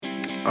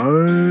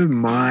Oh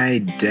my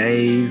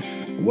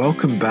days.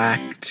 Welcome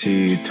back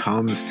to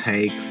Tom's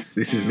Takes.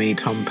 This is me,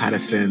 Tom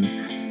Patterson.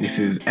 This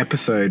is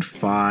episode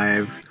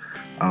 5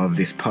 of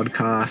this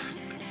podcast.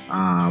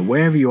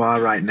 Wherever you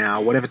are right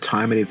now, whatever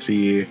time it is for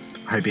you,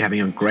 I hope you're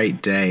having a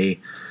great day.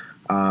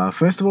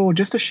 First of all,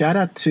 just a shout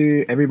out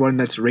to everyone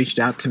that's reached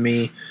out to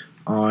me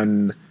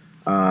on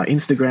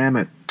Instagram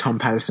at Tom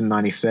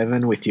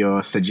Patterson97 with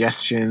your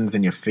suggestions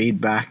and your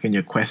feedback and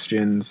your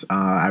questions.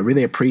 I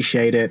really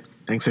appreciate it.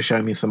 Thanks for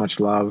showing me so much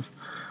love.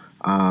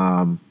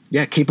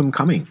 Keep them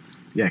coming.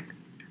 Yeah,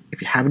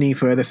 if you have any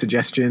further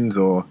suggestions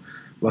or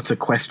lots of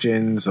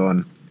questions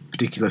on a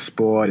particular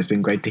sport, it's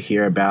been great to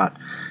hear about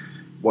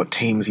what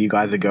teams you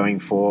guys are going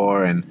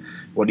for and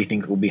what do you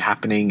think will be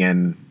happening.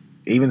 And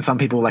even some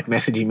people like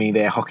messaging me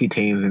their hockey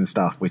teams and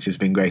stuff, which has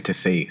been great to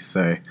see.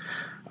 So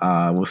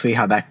we'll see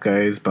how that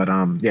goes. But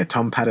Tom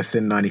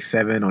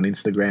Patterson97 on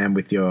Instagram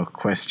with your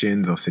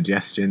questions or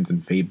suggestions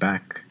and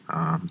feedback.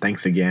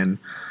 Thanks again.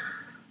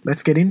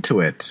 Let's get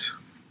into it.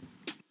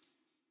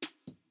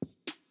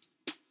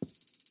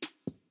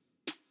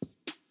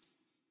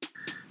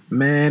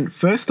 Man,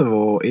 first of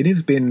all, it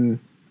has been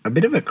a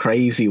bit of a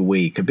crazy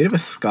week, a bit of a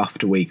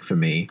scuffed week for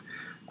me.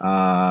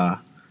 So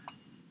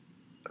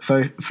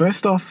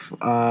first off,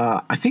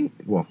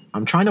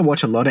 I'm trying to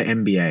watch a lot of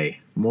NBA,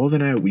 more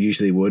than I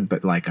usually would,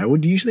 but I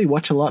would usually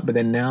watch a lot, but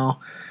then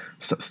now,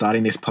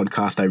 starting this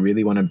podcast, I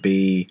really want to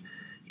be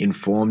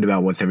informed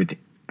about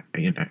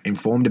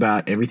informed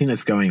about everything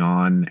that's going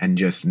on and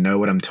just know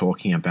what I'm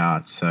talking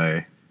about.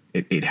 So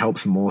it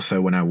helps more so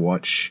when I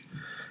watch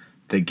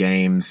the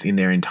games in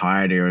their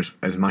entirety or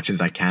as much as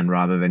I can,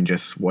 rather than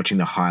just watching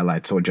the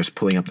highlights or just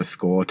pulling up the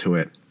score to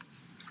it,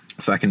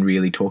 so I can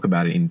really talk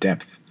about it in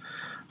depth.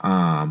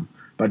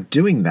 But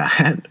doing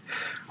that,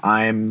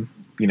 I'm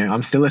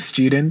still a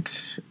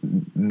student,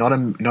 not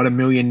a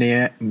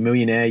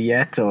millionaire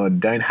yet, or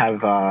don't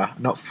have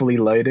not fully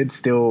loaded,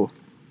 still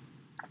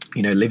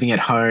living at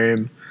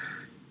home.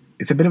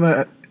 It's a bit of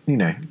a,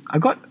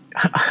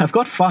 I've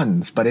got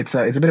funds, but it's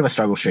a bit of a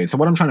struggle street. So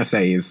what I'm trying to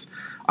say is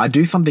I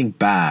do something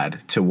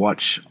bad to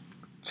watch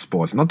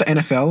sports, not the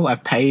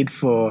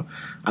NFL.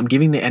 I'm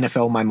giving the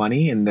NFL my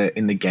money in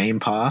the Game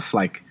Pass,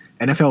 like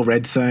NFL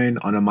Red Zone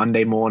on a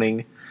Monday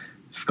morning.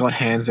 Scott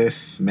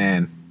Hansis,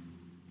 man,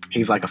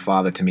 he's like a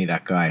father to me,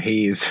 that guy.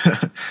 He is,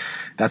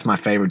 that's my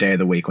favorite day of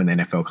the week when the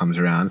NFL comes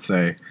around.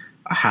 So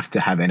I have to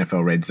have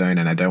NFL Red Zone,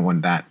 and I don't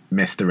want that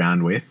messed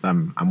around with.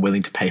 I'm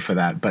willing to pay for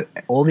that. But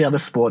all the other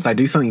sports, I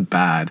do something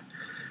bad.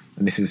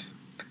 And this is,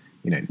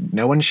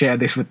 no one share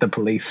this with the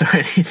police or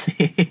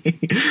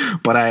anything.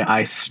 But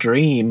I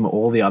stream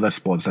all the other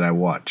sports that I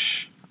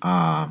watch. So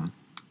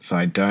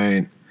I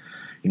don't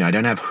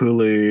have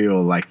Hulu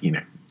or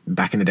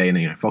back in the day,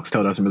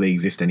 Foxtel doesn't really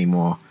exist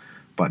anymore.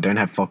 But don't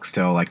have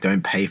Foxtel,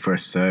 don't pay for a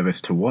service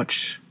to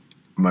watch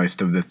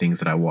most of the things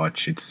that I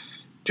watch.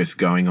 It's just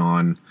going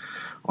on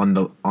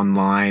the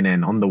online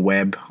and on the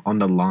web, on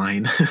the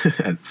line.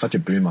 It's such a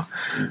boomer.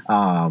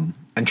 And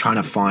trying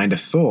to find a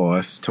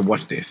source to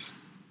watch this.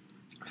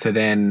 So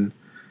then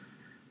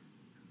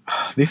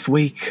this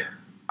week,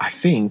 I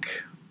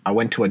think I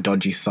went to a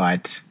dodgy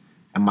site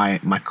and my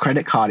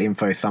credit card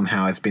info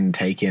somehow has been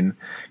taken,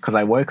 because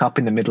I woke up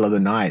in the middle of the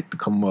night.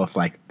 Commonwealth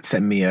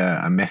sent me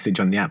a message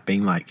on the app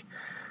being like,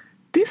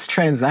 this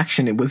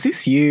transaction, was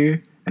this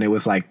you? And it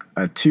was a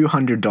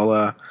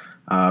 $200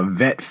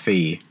 vet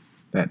fee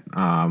that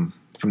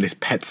from this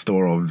pet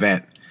store or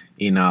vet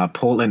in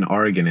Portland,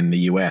 Oregon in the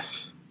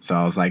US. So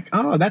I was like,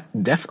 oh,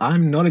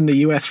 I'm not in the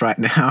US right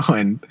now,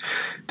 and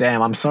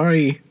damn, I'm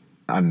sorry.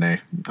 I don't know.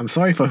 I'm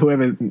sorry for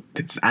whoever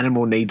this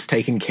animal needs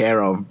taken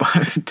care of,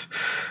 but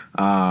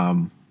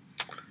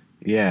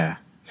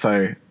So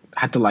I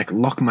had to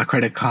lock my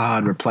credit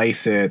card,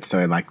 replace it.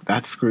 So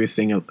that screws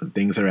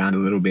things around a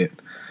little bit.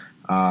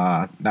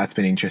 That's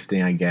been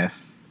interesting, I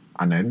guess.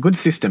 I know, good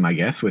system, I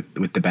guess,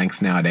 with the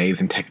banks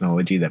nowadays and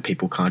technology, that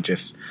people can't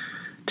just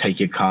take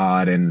your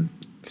card and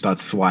start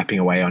swiping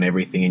away on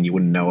everything and you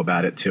wouldn't know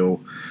about it till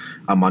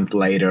a month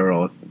later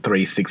or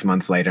 3-6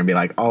 months later and be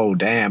like, oh,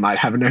 damn, I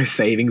have no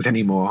savings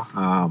anymore.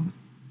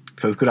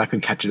 So it's good I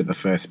could catch it at the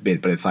first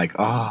bit, but it's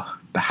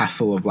the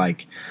hassle of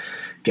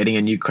getting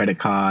a new credit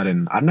card.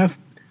 And I don't know if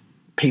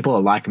people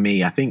are like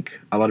me. I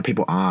think a lot of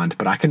people aren't,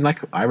 but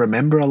I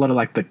remember a lot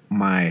of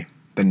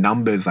the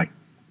numbers,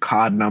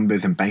 card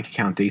numbers and bank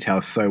account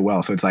details so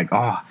well. So it's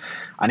I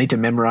need to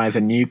memorize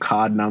a new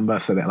card number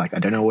so that I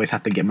don't always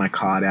have to get my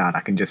card out.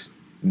 I can just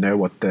know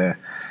what the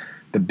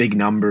big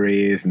number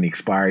is and the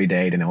expiry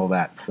date and all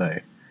that. So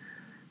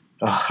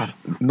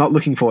not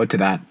looking forward to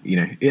that.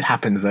 It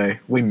happens though.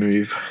 We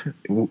move.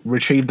 We'll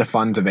retrieve the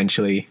funds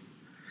eventually.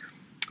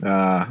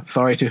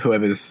 Sorry to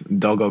whoever's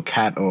dog or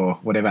cat or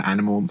whatever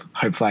animal.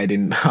 Hopefully I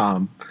didn't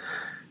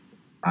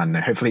I don't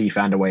know, hopefully you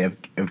found a way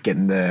of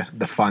getting the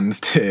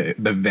funds to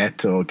the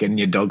vet or getting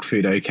your dog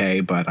food okay,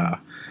 but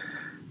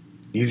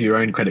use your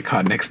own credit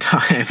card next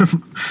time.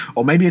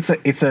 Or maybe it's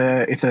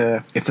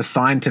a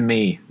sign to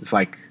me. It's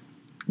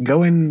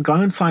go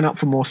and sign up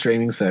for more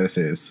streaming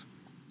services.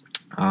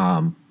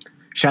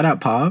 Shout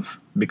out Pav.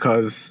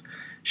 because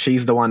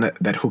she's the one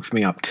that hooks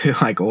me up to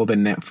like all the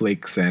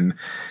Netflix and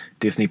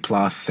Disney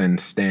Plus and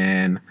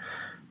Stan.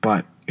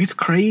 But it's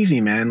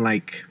crazy, man.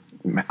 Like,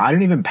 I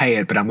don't even pay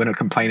it, but I'm going to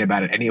complain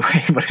about it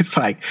anyway. But it's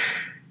like,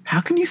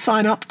 how can you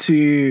sign up to,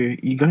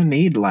 you're going to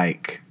need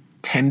like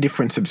 10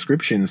 different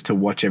subscriptions to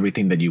watch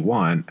everything that you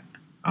want,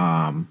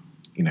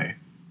 you know,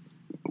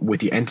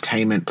 with your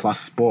entertainment plus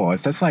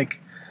sports. That's like,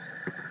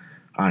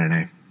 I don't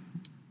know,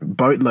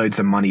 boatloads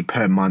of money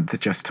per month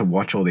just to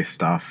watch all this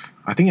stuff.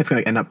 I think it's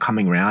going to end up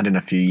coming around in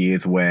a few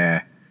years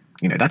where,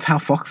 you know, that's how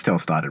Foxtel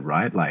started,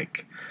 right?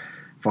 Like,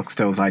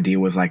 Foxtel's idea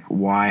was like,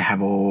 why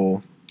have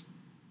all,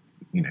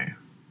 you know,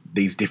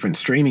 these different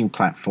streaming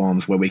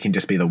platforms where we can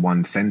just be the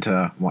one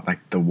center,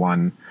 like the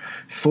one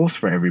source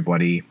for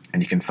everybody,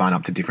 and you can sign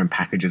up to different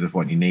packages of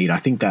what you need. I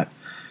think that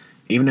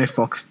even though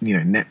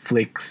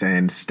Netflix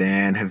and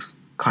Stan have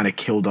kind of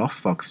killed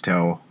off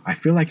Foxtel, I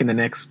feel like in the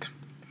next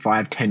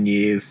 5-10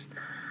 years,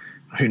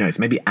 who knows,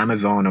 maybe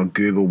Amazon or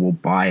Google will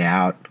buy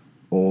out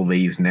all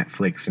these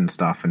Netflix and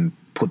stuff and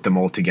put them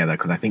all together,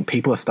 because I think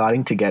people are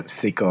starting to get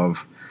sick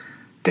of,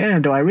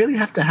 damn, do I really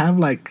have to have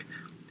like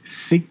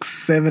 6,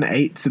 7,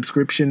 8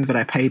 subscriptions that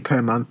I pay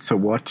per month to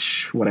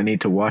watch what I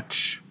need to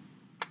watch?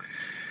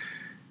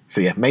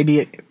 So yeah,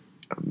 maybe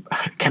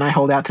can I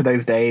hold out to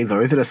those days,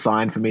 or is it a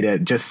sign for me to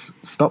just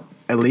stop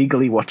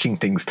illegally watching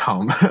things,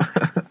 Tom?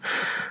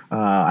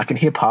 I can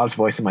hear Pav's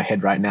voice in my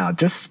head right now.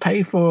 Just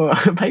pay for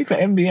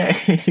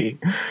NBA.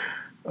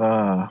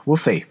 We'll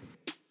see.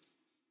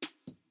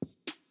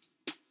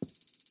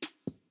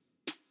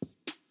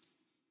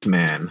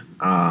 Man,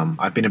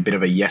 I've been a bit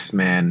of a yes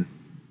man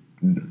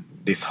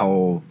this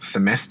whole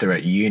semester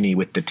at uni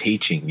with the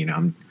teaching. You know,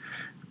 I'm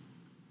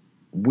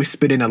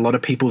whispered in a lot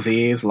of people's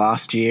ears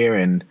last year,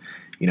 and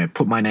you know,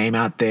 put my name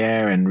out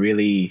there, and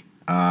really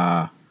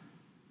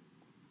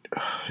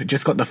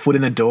just got the foot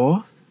in the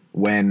door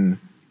when,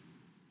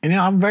 you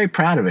know, I'm very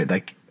proud of it.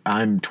 Like,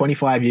 I'm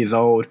 25 years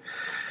old.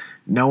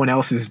 No one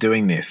else is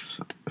doing this.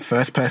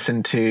 First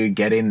person to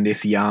get in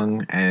this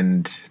young,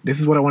 and this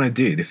is what I want to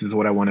do. This is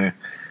what I want to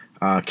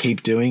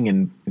keep doing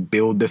and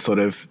build the sort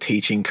of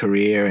teaching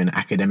career and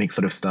academic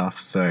sort of stuff.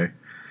 So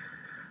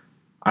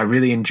I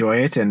really enjoy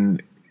it,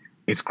 and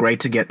it's great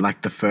to get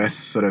like the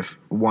first sort of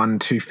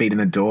 1-2 feet in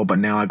the door, but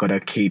now I got to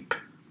keep,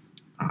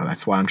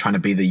 that's why I'm trying to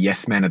be the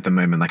yes man at the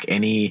moment. Like,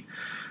 any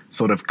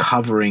sort of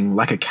covering,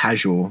 like a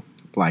casual,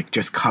 like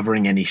just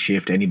covering any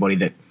shift, anybody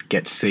that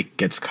gets sick,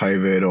 gets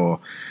COVID or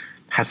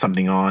has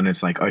something on,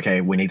 it's like, okay,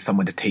 we need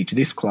someone to teach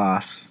this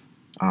class.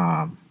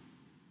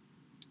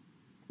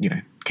 You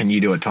know, can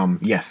you do it, Tom?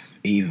 Yes,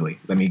 easily.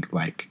 Let me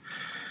like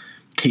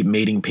keep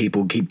meeting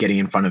people, keep getting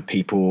in front of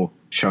people,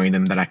 showing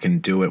them that I can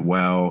do it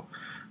well.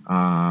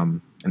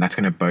 And that's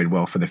going to bode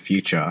well for the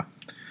future.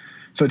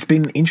 So it's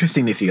been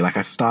interesting this year. Like,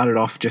 I started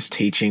off just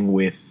teaching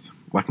with,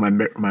 like,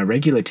 my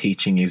regular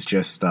teaching is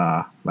just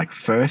like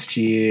first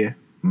year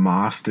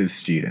master's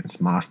students,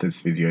 master's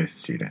physio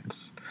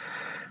students.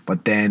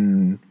 But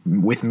then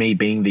with me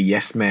being the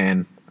yes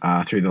man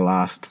through the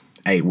last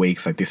 8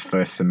 weeks, like this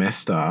first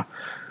semester,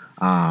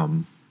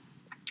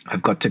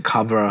 I've got to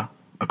cover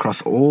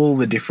across all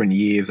the different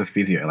years of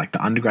physio, like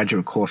the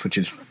undergraduate course, which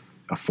is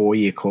a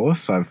 4-year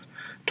course. So I've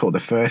taught the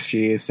first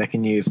years,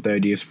 second years,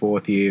 third years,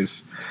 fourth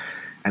years.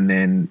 And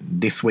then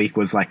this week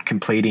was like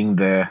completing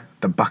the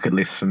bucket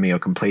list for me, or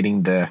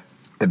completing the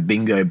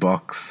bingo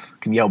box. I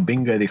can yell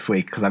bingo this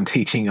week because I'm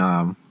teaching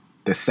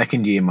the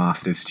second year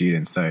master's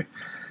students. So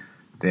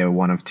they're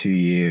 1 of 2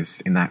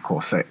 years in that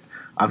course. So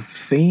I've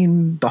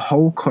seen the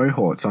whole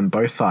cohorts on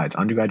both sides,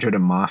 undergraduate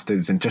and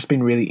masters, and just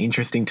been really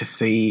interesting to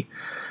see,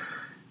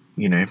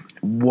 you know,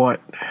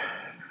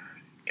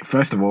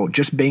 first of all,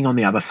 just being on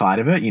the other side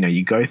of it. You know,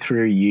 you go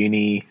through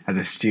uni as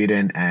a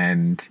student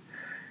and,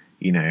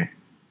 you know,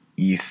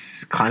 you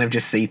kind of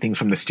just see things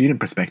from the student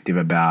perspective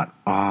about,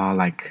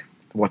 like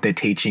what they're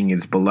teaching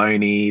is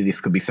baloney.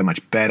 This could be so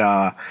much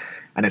better.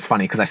 And it's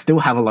funny because I still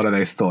have a lot of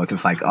those thoughts.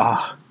 It's like,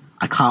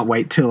 I can't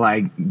wait till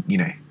I, you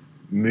know,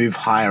 move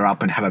higher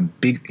up and have a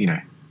big, you know,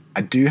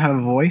 I do have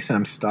a voice, and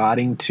I'm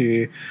starting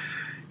to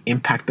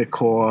impact the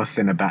course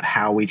and about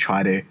how we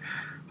try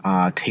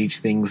to teach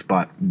things.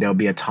 But there'll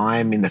be a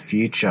time in the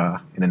future,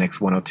 in the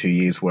next 1 or 2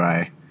 years, where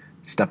I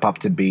step up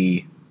to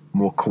be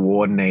more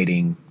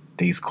coordinating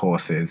these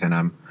courses, and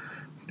I'm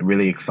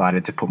really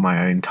excited to put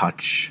my own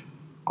touch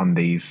on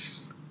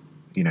these,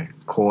 you know,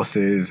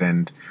 courses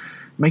and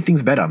make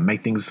things better,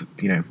 make things,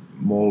 you know,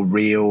 more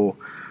real,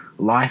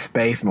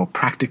 life-based, more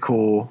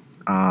practical.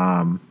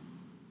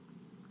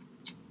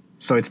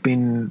 So it's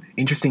been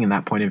interesting in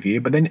that point of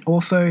view, but then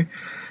also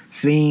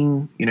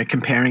seeing, you know,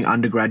 comparing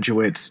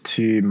undergraduates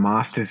to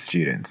master's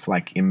students,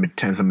 like in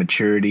terms of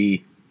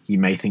maturity, you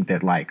may think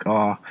that like,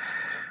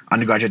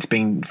 undergraduates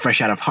being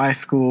fresh out of high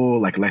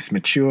school, like less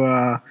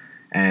mature,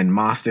 and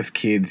master's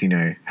kids, you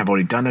know, have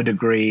already done a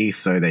degree,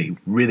 so they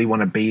really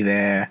want to be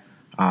there.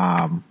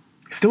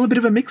 Still a bit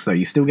of a mix though.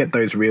 You still get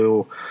those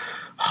real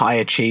high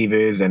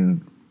achievers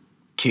and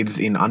kids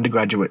in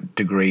undergraduate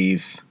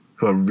degrees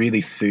who are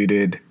really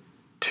suited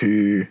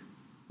to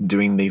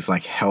doing these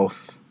like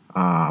health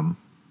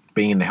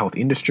being in the health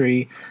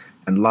industry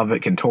and love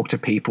it, can talk to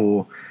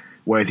people,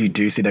 whereas you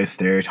do see those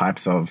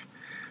stereotypes of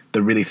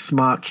the really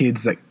smart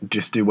kids that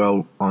just do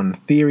well on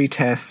theory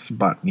tests,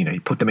 but you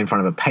put them in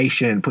front of a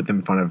patient, put them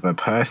in front of a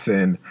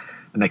person,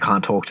 and they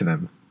can't talk to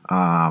them.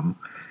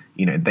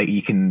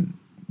 They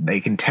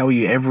can tell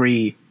you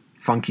every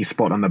funky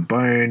spot on the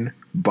bone,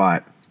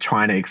 but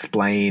trying to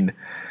explain,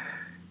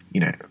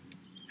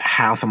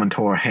 how someone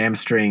tore a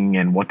hamstring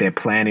and what their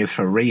plan is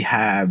for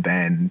rehab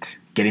and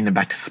getting them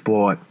back to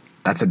sport,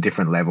 that's a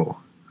different level.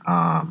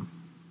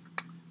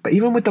 But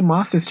even with the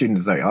master's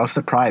students, though, I was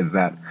surprised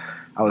that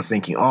I was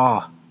thinking,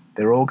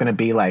 they're all going to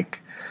be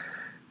like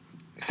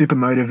super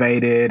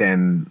motivated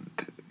and,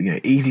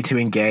 easy to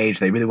engage.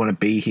 They really want to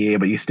be here,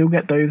 but you still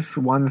get those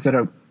ones that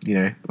are,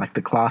 like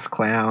the class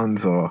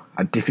clowns or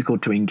are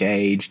difficult to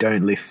engage,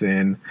 don't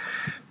listen,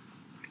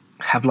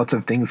 have lots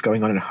of things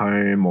going on at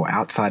home or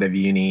outside of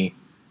uni.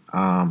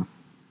 So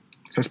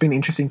it's been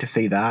interesting to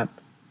see that.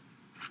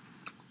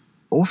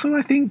 Also,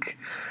 I think,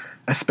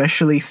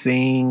 especially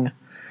seeing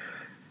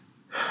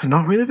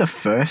not really the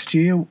first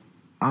year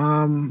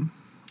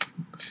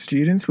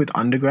students with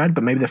undergrad,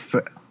 but maybe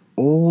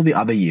all the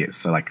other years.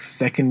 So like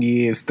second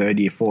years, third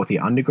year, fourth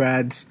year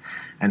undergrads,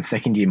 and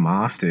second year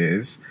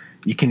masters,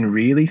 you can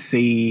really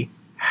see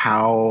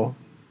how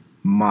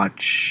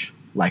much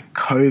like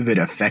COVID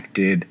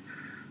affected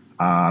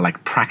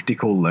like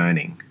practical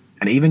learning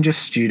and even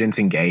just students'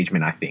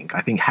 engagement. I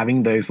think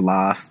having those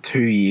last 2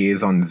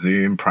 years on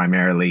Zoom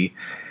primarily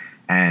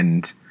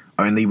and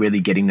only really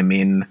getting them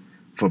in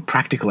for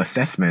practical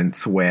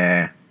assessments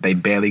where they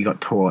barely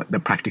got taught the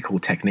practical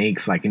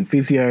techniques. Like in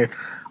physio,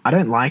 I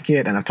don't like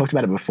it, and I've talked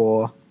about it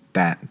before,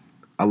 that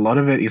a lot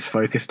of it is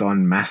focused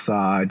on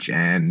massage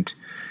and,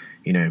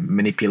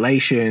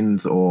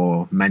 manipulations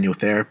or manual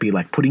therapy,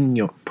 like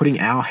putting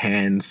our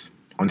hands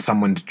on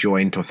someone's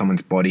joint or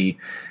someone's body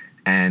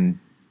and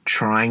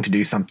trying to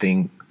do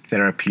something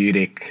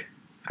therapeutic.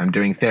 I'm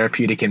doing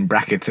therapeutic in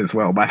brackets as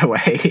well, by the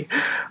way.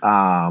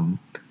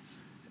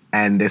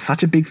 And there's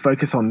such a big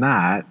focus on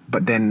that,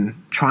 but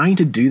then trying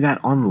to do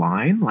that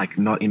online, like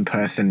not in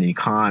person, you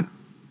can't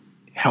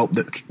help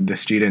the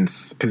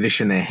students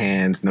position their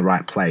hands in the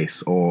right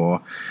place, or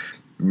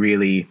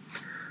really,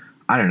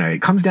 I don't know,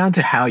 it comes down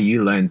to how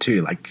you learn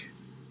too. Like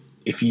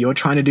if you're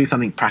trying to do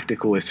something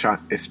practical,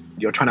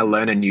 you're trying to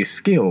learn a new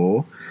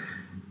skill,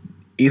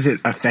 is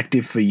it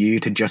effective for you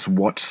to just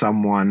watch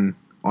someone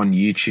on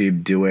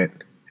YouTube do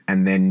it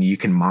and then you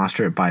can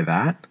master it by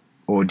that?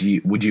 Or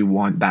would you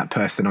want that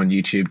person on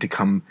YouTube to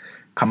come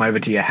over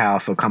to your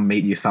house or come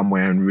meet you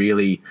somewhere and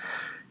really,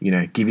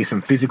 give you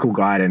some physical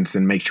guidance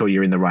and make sure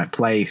you're in the right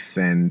place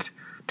and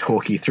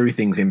talk you through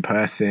things in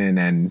person,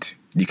 and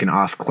you can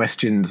ask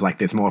questions, like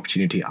there's more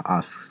opportunity to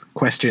ask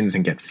questions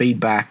and get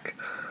feedback.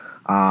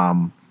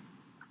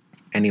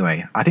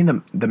 Anyway, I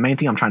think the main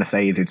thing I'm trying to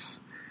say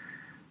is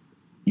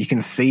you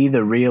can see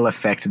the real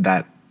effect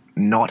that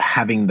not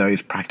having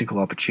those practical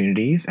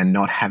opportunities and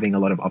not having a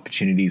lot of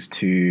opportunities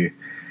to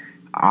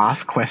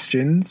ask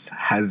questions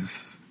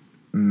has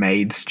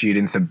made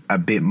students a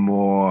bit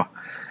more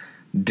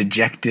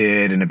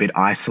dejected and a bit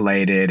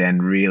isolated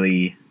and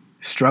really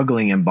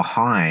struggling and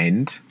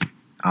behind.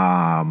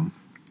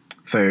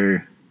 So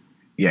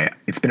yeah,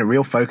 it's been a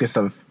real focus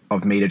of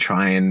me to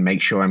try and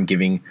make sure I'm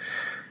giving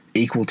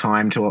equal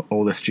time to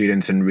all the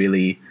students and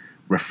really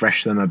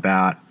refresh them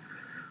about,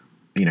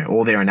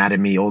 all their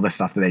anatomy, all the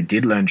stuff that they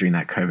did learn during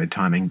that COVID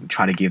time, and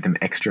try to give them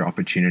extra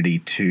opportunity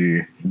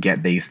to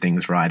get these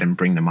things right and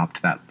bring them up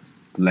to that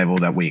level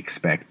that we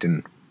expect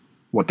and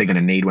what they're going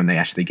to need when they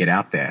actually get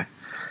out there.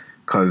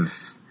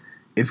 Because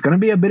it's going to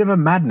be a bit of a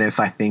madness,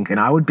 I think, and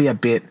I would be a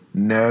bit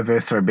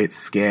nervous or a bit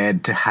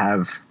scared to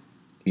have,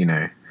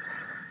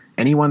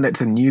 anyone that's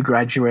a new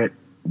graduate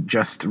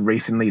just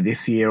recently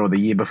this year or the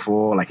year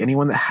before, like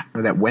anyone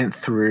that went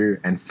through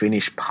and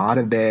finished part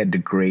of their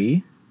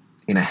degree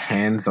in a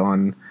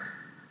hands-on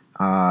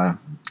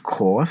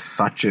course,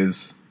 such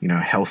as,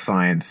 health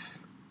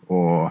science,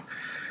 or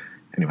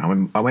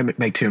anyway, I won't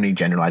make too many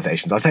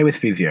generalizations. I'll say with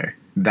physio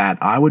that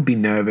I would be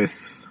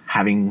nervous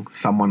having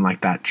someone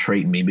like that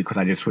treat me, because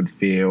I just would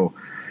feel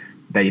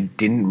they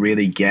didn't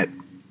really get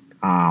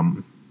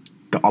the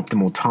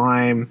optimal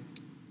time,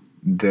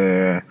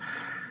 the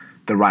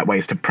right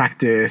ways to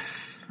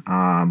practice,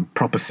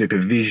 proper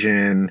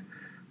supervision.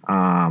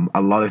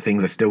 A lot of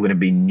things are still going to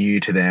be new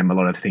to them. A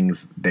lot of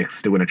things they're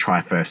still going to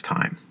try first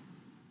time.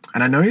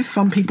 And I know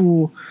some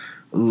people,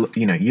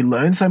 you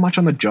learn so much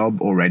on the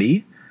job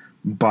already,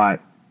 but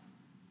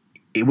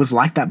it was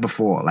like that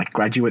before. Like a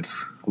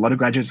lot of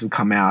graduates would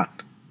come out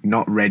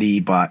not ready,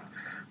 but,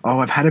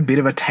 I've had a bit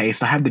of a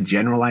taste. I have the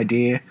general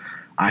idea.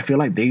 I feel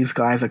like these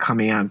guys are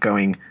coming out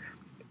going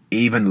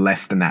even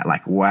less than that.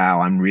 Like,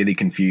 wow, I'm really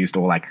confused.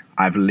 Or like,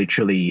 I've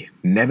literally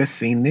never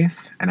seen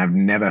this and I've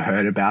never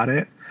heard about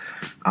it.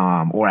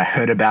 Or I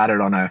heard about it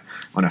on a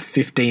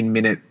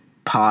 15-minute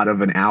part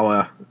of an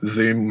hour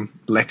Zoom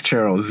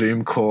lecture or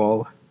Zoom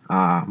call.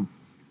 So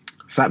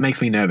that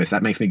makes me nervous.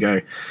 That makes me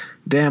go,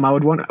 damn, I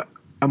would want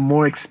a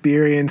more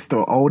experienced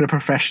or older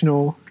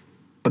professional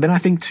But then I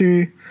think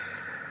too,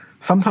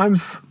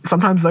 sometimes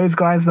those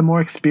guys are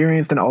more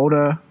experienced and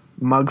older.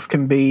 Mugs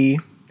can be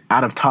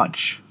out of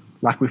touch,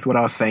 like with what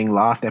I was saying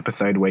last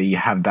episode, where you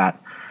have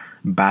that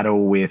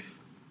battle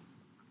with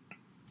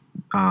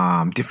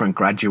different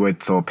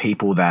graduates or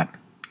people that,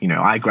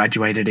 I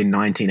graduated in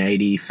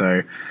 1980,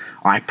 so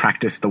I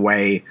practiced the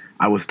way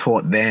I was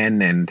taught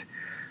then, and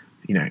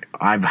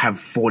I have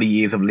 40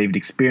 years of lived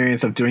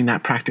experience of doing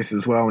that practice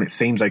as well, and it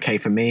seems okay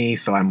for me,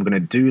 so I'm going to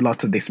do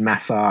lots of this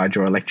massage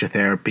or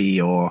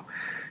electrotherapy, or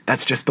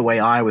that's just the way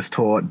I was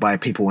taught by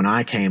people when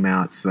I came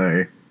out.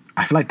 So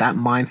I feel like that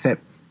mindset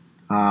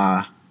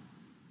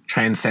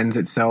transcends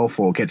itself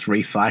or gets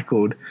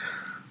recycled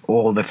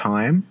all the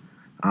time.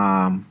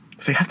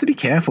 So you have to be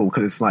careful,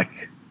 because it's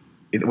like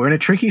we're in a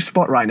tricky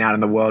spot right now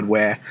in the world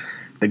where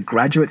the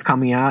graduates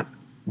coming out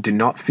do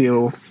not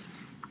feel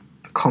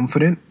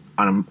confident.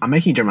 I'm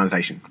making a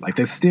generalization. Like,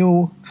 there's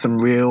still some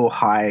real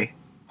high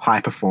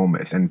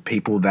performers and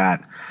people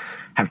that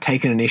have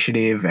taken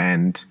initiative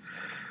and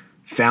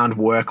found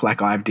work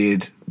like I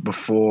did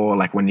before,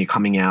 like when you're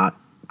coming out,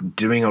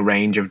 doing a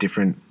range of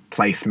different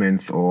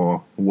placements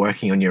or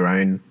working on your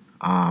own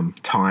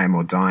time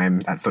or dime,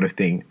 that sort of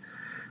thing.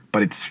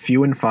 But it's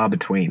few and far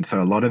between. So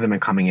a lot of them are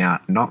coming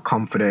out not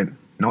confident,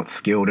 not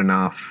skilled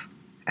enough,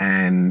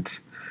 and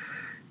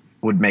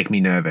would make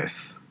me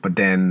nervous. But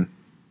then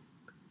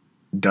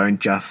don't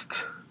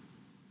just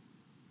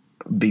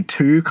be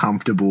too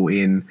comfortable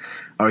in,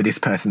 oh, this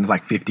person's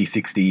like 50,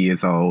 60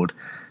 years old.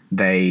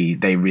 They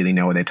really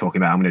know what they're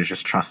talking about. I'm going to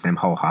just trust them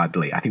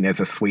wholeheartedly. I think there's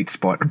a sweet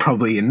spot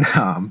probably in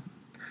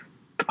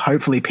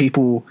hopefully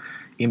people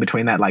in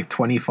between that like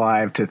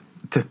 25 to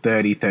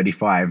 30,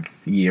 35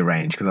 year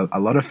range, because a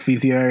lot of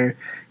physio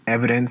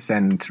evidence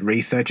and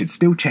research, it's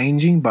still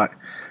changing, but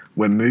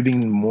we're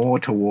moving more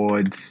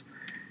towards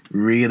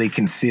really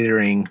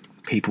considering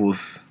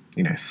people's,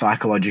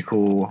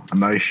 psychological,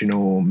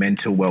 emotional,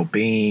 mental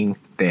well-being,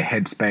 their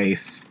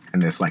headspace,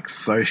 and there's like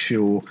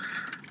sociological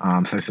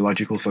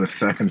sort of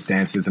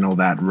circumstances and all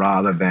that,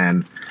 rather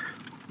than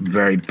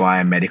very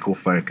biomedical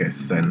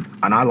focus. And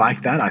I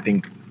like that. I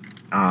think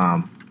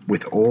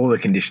with all the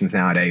conditions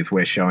nowadays,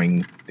 we're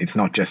showing it's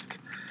not just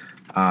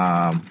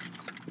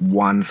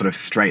one sort of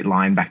straight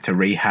line back to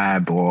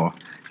rehab or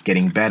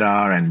getting better,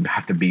 and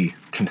have to be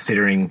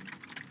considering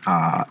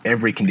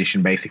every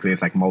condition basically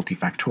is like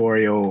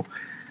multifactorial.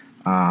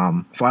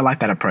 So I like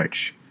that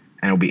approach,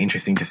 and it'll be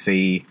interesting to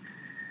see,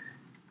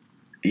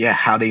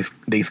 how these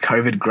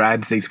COVID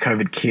grads, these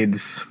COVID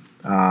kids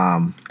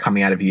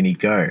coming out of uni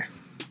go.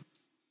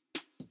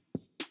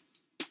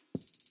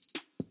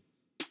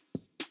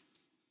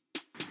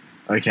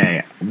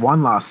 Okay,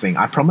 one last thing.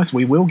 I promise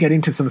we will get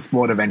into some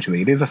sport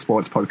eventually. It is a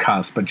sports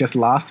podcast, but just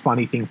last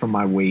funny thing from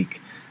my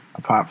week,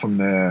 apart from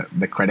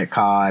the credit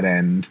card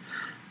and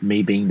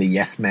me being the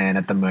yes man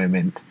at the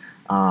moment,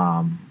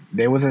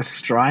 there was a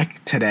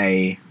strike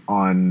today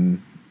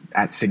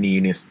at Sydney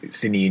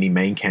Uni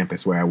main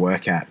campus where I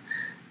work at,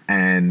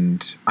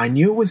 and I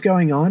knew it was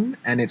going on,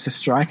 and it's a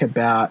strike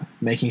about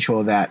making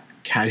sure that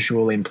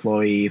casual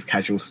employees,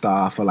 casual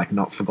staff are like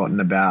not forgotten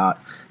about,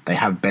 they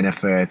have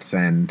benefits,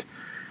 and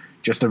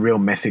just a real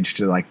message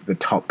to like the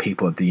top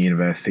people at the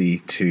university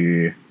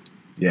to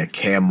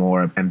care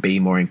more and be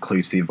more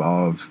inclusive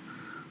of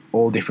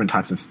all different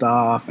types of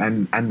staff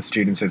and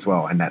students as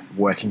well, and that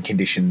working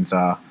conditions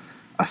are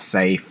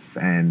safe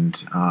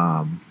and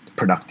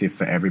productive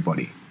for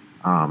everybody.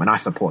 And I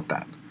support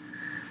that.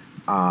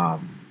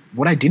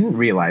 What I didn't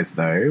realize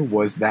though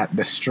was that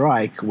the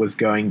strike was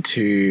going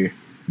to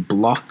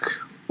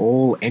block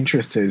all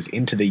entrances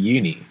into the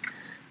uni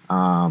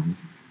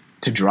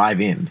to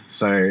drive in.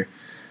 So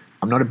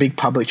I'm not a big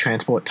public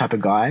transport type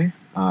of guy.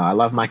 I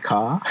love my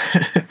car.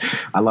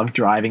 I love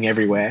driving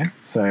everywhere.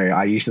 So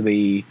I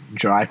usually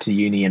drive to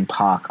uni and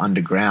park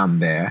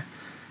underground there.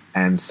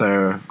 And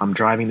so I'm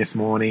driving this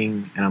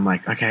morning and I'm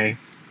like, okay,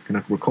 I'm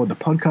going to record the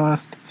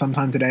podcast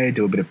sometime today,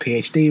 do a bit of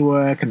PhD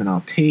work, and then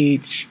I'll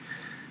teach.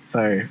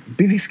 So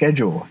busy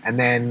schedule. And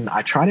then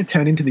I try to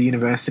turn into the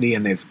university,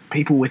 and there's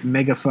people with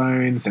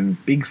megaphones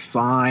and big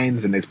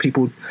signs, and there's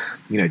people,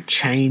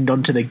 chained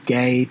onto the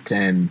gate,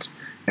 and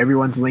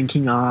everyone's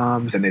linking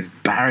arms, and there's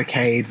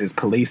barricades, there's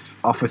police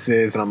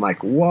officers, and I'm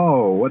like,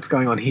 whoa, what's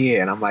going on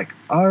here? And I'm like,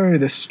 oh,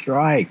 the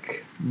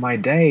strike, my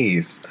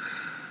days.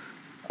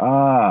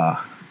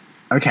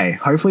 Okay,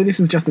 hopefully this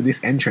is just at this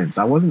entrance.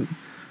 I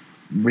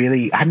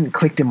hadn't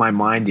clicked in my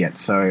mind yet,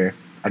 so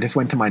I just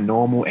went to my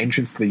normal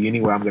entrance to the uni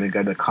where I'm going to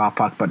go to the car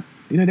park, but,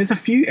 there's a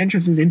few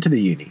entrances into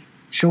the uni.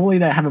 Surely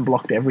they haven't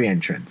blocked every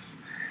entrance.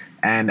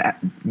 And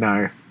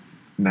no,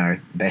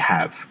 they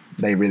have.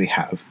 They really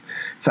have.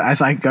 So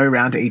as I go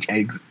around to each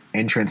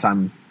entrance,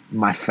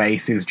 my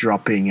face is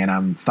dropping and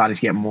I'm starting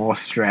to get more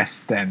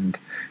stressed. And,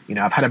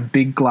 I've had a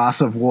big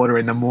glass of water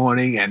in the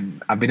morning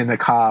and I've been in the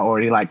car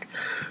already like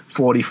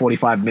 40,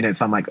 45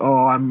 minutes. I'm like,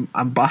 oh,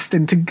 I'm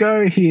busting to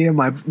go here.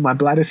 My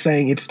bladder's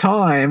saying it's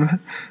time.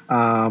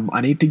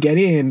 I need to get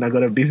in. I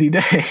got a busy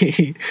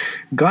day.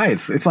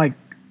 Guys, it's like,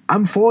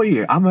 I'm for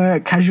you. I'm a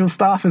casual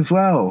staff as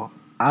well.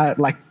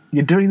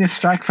 You're doing this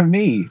strike for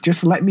me.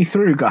 Just let me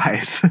through,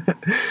 guys.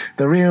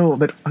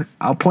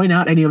 I'll point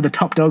out any of the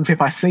top dogs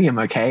if I see them.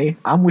 Okay,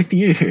 I'm with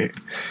you.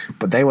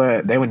 But they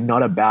were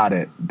not about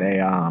it. They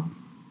were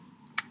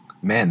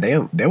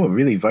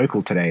really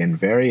vocal today and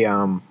very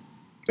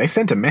They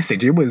sent a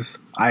message. I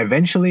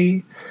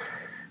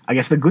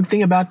guess the good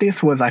thing about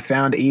this was I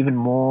found even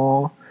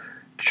more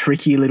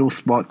tricky little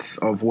spots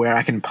of where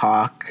I can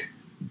park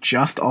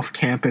just off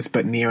campus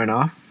but near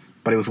enough,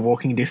 but it was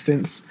walking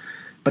distance.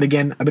 But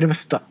again, a bit of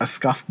a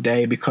scuffed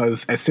day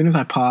because as soon as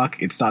I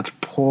park, it starts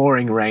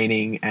pouring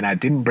raining and I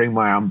didn't bring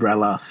my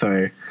umbrella,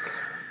 so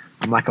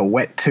I'm like a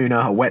wet tuna,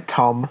 a wet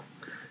Tom,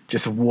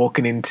 just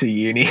walking into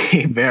uni,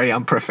 very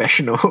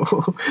unprofessional.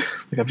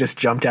 Like I've just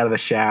jumped out of the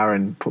shower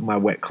and put my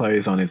wet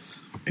clothes on.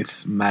 It's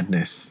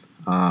madness.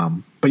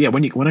 But yeah,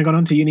 when I got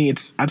onto uni,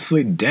 it's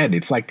absolutely dead.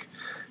 It's like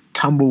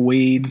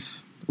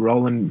tumbleweeds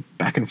rolling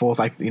back and forth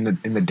like in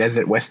the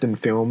desert western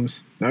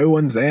films. No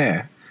one's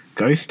there.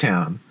 Ghost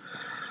town.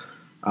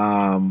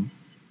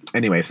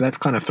 Anyway, so that's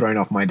kind of thrown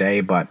off my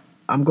day, but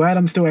I'm glad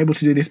I'm still able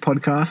to do this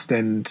podcast,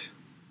 and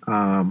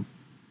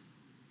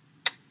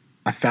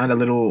I found a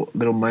little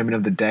moment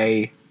of the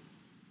day,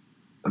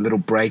 a little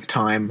break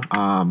time.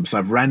 So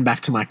I've ran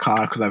back to my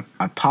car because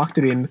I've parked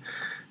it in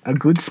a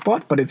good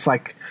spot, but it's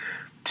like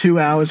 2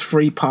 hours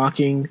free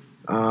parking.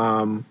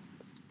 So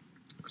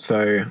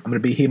I'm going to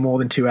be here more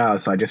than 2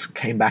 hours. So I just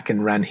came back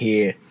and ran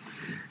here,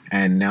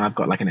 and now I've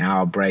got like an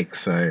hour break.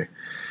 So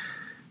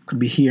could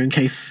be here in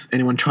case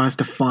anyone tries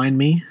to find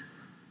me.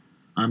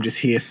 I'm just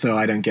here so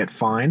I don't get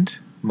fined.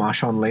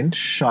 Marshawn Lynch,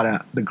 shout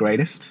out the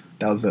greatest.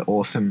 That was an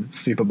awesome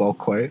Super Bowl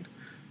quote.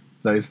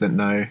 Those that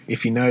know,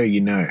 if you know,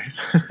 you know.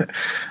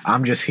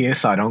 I'm just here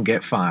so I don't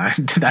get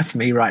fined. That's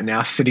me right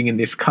now sitting in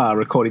this car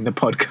recording the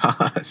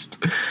podcast.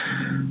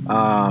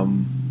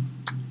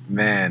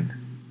 Man.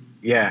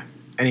 Yeah.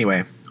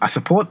 Anyway, I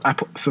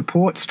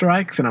support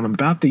strikes and I'm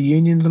about the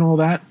unions and all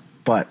that,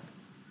 but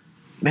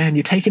man,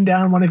 you're taking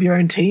down one of your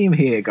own team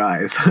here,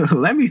 guys.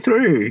 Let me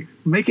through.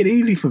 Make it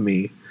easy for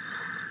me.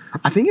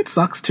 I think it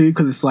sucks too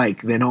because it's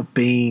like they're not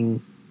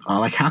being...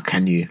 like, how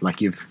can you? Like,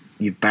 you've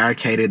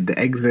barricaded the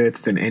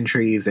exits and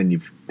entries and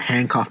you've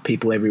handcuffed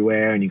people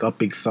everywhere and you got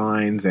big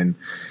signs and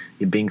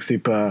you're being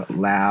super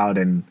loud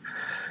and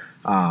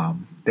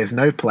there's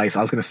no place.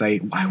 I was going to say,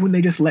 why wouldn't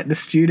they just let the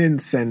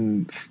students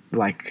and,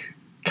 like,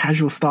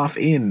 casual staff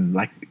in?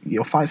 Like,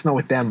 your fight's not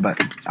with them,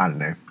 but I don't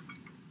know.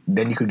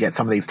 Then you could get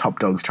some of these top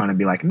dogs trying to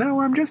be like,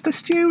 no, I'm just a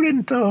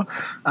student or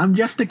I'm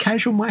just a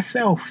casual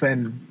myself,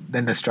 and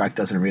then the strike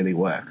doesn't really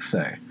work.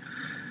 So,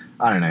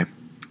 I don't know.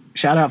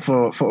 Shout out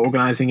for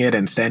organising it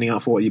and standing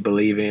up for what you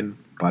believe in,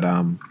 but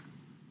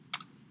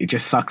it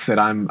just sucks that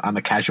I'm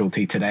a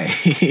casualty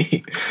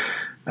today.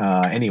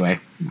 Anyway,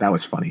 that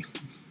was funny.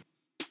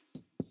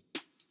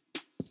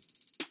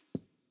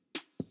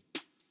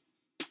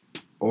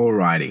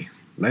 Alrighty.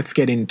 Let's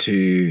get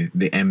into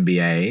the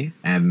NBA,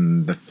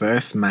 and the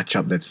first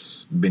matchup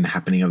that's been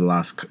happening over the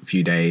last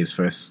few days,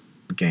 first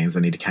games I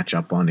need to catch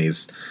up on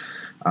is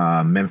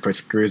Memphis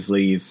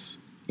Grizzlies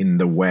in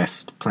the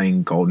West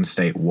playing Golden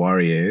State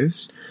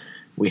Warriors.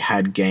 We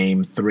had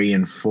game 3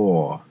 and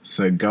 4.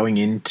 So going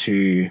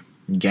into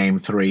game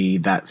 3,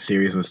 that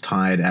series was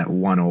tied at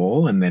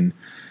 1-1, and then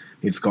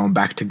it's gone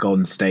back to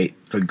Golden State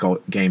for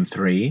game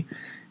 3.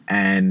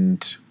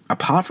 And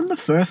apart from the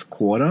first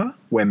quarter,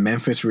 where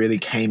Memphis really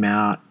came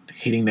out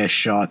hitting their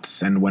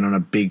shots and went on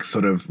a big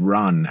sort of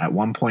run, at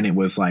one point it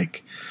was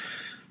like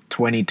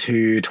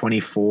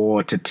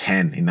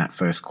 22-24-10 in that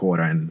first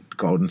quarter, and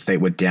Golden State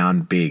were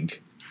down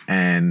big.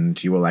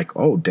 And you were like,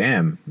 oh,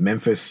 damn,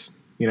 Memphis,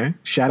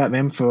 shout out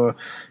them for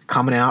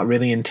coming out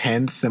really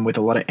intense and with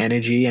a lot of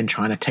energy and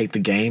trying to take the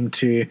game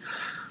to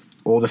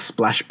all the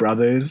Splash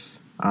Brothers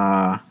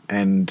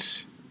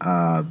and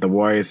the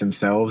Warriors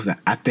themselves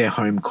at their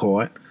home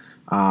court.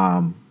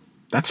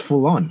 That's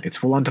full on. It's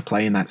full on to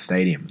play in that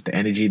stadium. The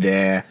energy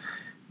there,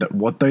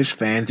 what those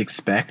fans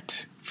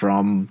expect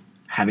from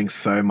having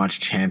so much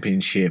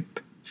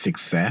championship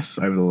success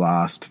over the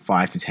last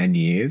 5 to 10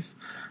 years,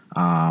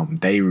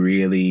 they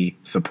really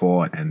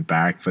support and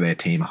barrack for their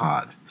team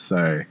hard.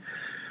 So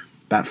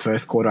that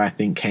first quarter, I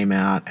think, came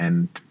out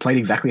and played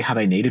exactly how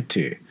they needed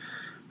to.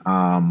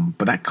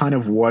 But that kind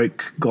of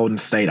woke Golden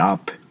State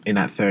up in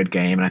that third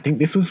game. And I think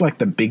this was like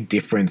the big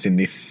difference in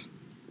this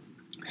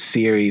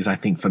series, I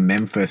think, for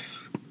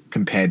Memphis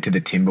compared to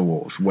the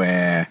Timberwolves,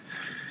 where,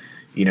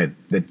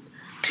 the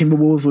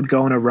Timberwolves would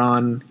go on a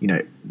run.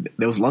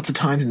 There was lots of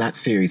times in that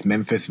series,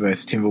 Memphis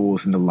versus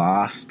Timberwolves in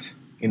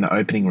the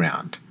opening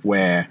round,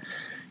 where,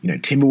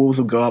 Timberwolves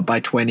would go up by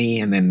 20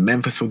 and then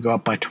Memphis would go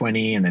up by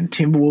 20 and then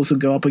Timberwolves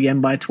would go up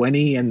again by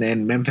 20 and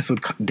then Memphis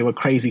would do a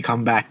crazy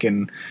comeback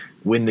and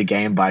win the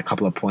game by a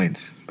couple of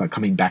points by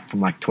coming back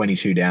from like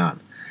 22 down.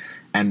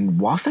 And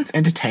whilst that's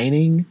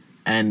entertaining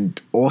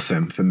and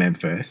awesome for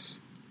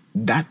Memphis,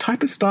 that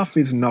type of stuff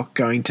is not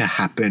going to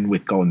happen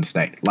with Golden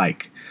State.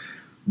 Like,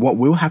 what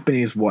will happen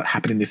is what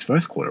happened in this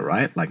first quarter,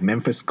 right? Like,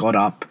 Memphis got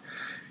up,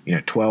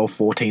 12,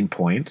 14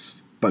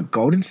 points, but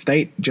Golden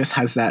State just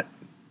has that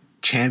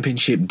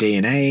championship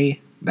DNA.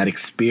 that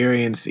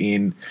experience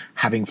in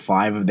having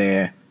 5 of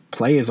their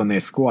players on their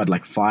squad,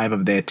 like 5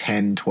 of their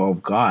 10,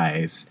 12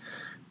 guys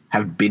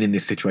have been in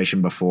this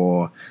situation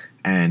before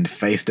and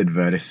faced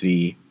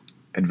adversity,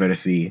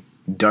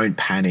 don't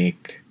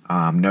panic,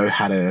 know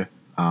how to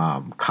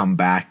come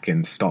back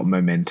and stop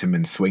momentum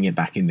and swing it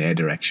back in their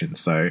direction.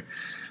 So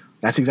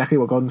that's exactly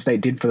what Golden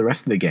State did for the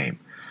rest of the game.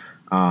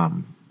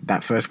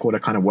 That first quarter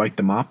kind of woke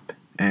them up,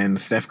 and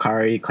Steph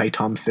Curry, Klay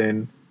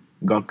Thompson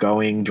got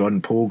going,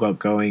 Jordan Poole got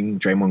going,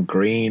 Draymond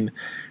Green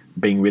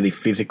being really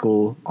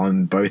physical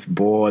on both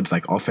boards,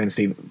 like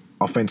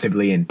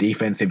offensively and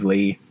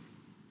defensively.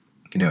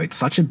 You know, it's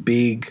such a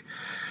big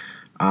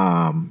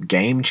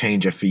game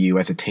changer for you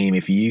as a team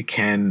if you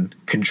can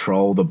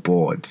control the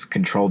boards,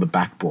 control the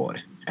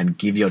backboard, and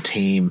give your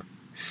team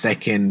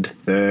second,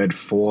 third,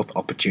 fourth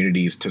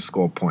opportunities to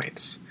score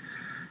points.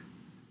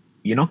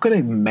 You're not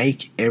going to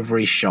make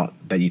every shot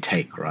that you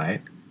take,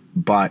 right?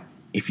 But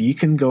if you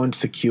can go and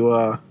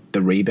secure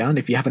the rebound,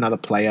 if you have another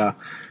player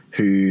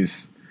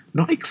who's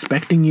not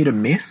expecting you to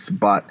miss,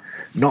 but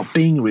not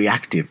being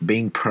reactive,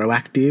 being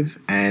proactive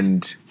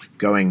and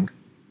going,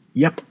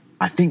 yep,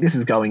 I think this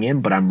is going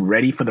in, but I'm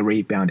ready for the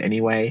rebound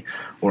anyway,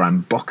 or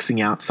I'm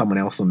boxing out someone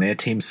else on their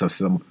team so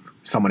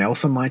someone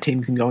else on my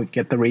team can go and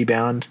get the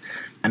rebound,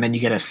 and then you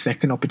get a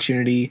second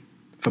opportunity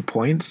for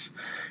points.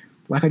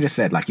 Like I just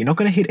said, like, you're not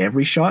going to hit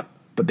every shot,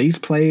 but these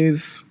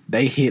players,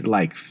 they hit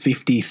like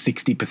 50,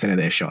 60% of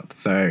their shots.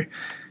 So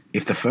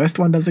if the first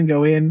one doesn't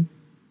go in,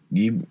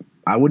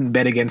 I wouldn't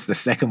bet against the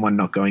second one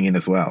not going in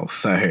as well.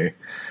 So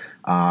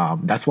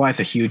that's why it's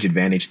a huge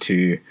advantage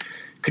to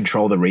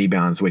control the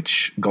rebounds,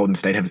 which Golden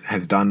State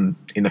has done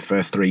in the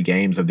first 3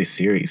 games of this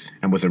series,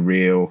 and was a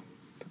real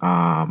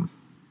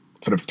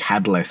sort of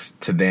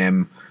catalyst to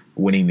them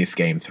winning this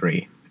game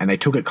 3. And they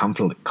took it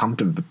comfortably.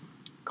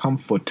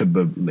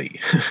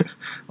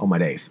 On my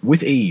days,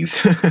 with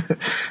ease.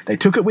 They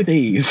took it with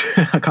ease.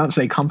 I can't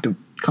say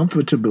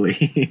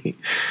comfortably.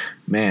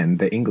 Man,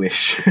 the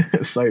English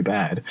is so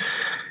bad.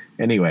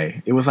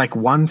 Anyway, it was like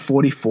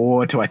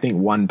 144 to I think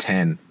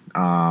 110.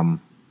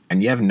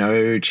 And you have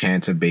no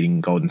chance of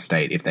beating Golden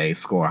State if they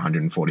score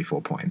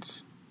 144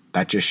 points.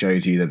 That just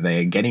shows you that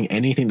they're getting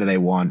anything that they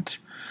want.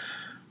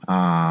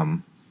 I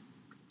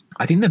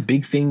think the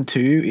big thing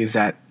too is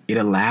that it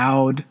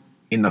allowed,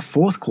 in the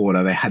fourth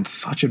quarter, they had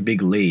such a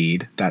big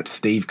lead that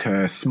Steve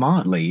Kerr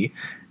smartly,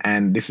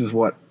 and this is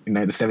what, you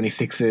know, the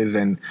 76ers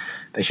and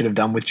they should have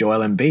done with Joel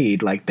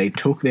Embiid, like, they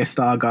took their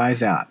star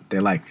guys out.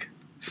 They're like,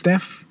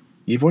 Steph,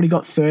 you've already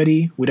got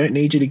 30. We don't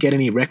need you to get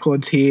any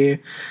records here.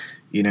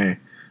 You know,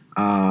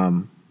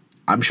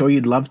 I'm sure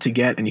you'd love to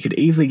get, and you could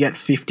easily get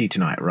 50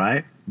 tonight,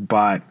 right?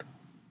 But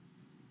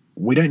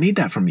we don't need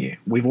that from you.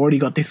 We've already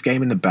got this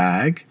game in the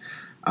bag.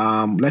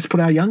 Let's put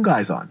our young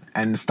guys on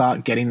and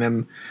start getting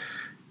them,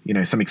 you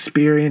know, some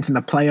experience in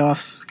the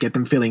playoffs, get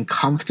them feeling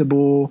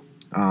comfortable.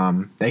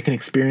 They can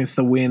experience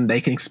the win. They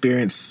can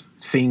experience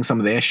seeing some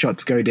of their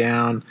shots go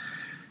down,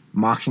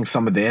 marking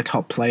some of their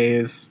top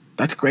players.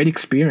 That's great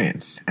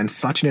experience and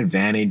such an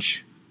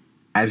advantage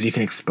as you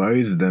can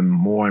expose them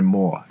more and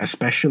more,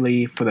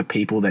 especially for the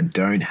people that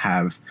don't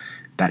have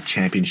that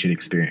championship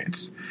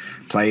experience.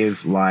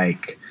 Players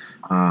like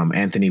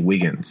Anthony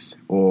Wiggins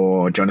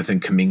or Jonathan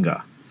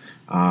Kuminga,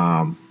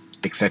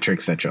 et cetera,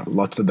 et cetera.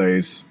 Lots of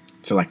those.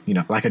 So, like, you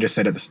know, like I just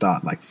said at the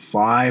start, like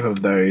 5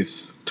 of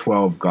those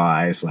 12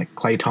 guys, like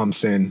Klay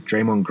Thompson,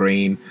 Draymond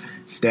Green,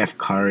 Steph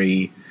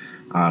Curry,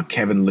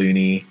 Kevin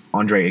Looney,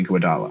 Andre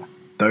Iguodala.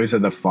 Those are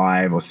the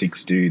 5 or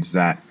 6 dudes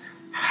that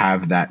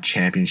have that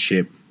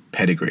championship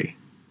pedigree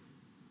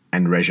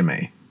and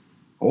resume.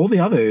 All the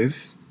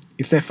others,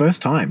 it's their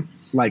first time.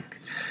 Like,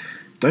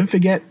 don't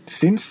forget,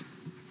 since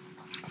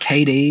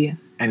KD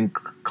and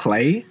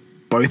Klay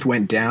both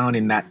went down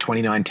in that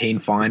 2019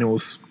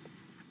 finals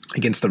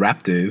against the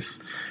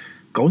Raptors,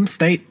 Golden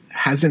State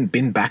hasn't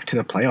been back to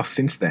the playoffs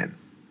since then.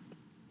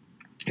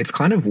 It's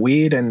kind of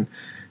weird and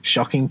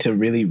shocking to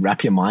really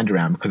wrap your mind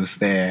around, because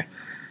they're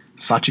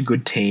such a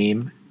good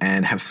team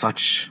and have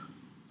such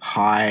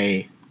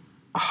a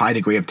high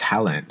degree of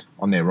talent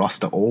on their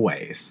roster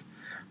always.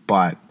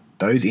 But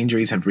those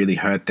injuries have really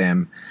hurt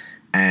them,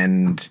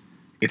 and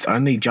it's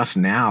only just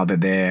now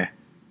that they're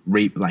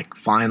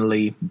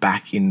finally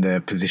back in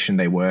the position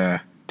they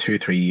were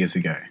 2-3 years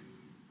ago.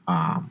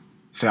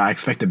 So I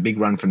expect a big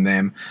run from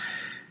them.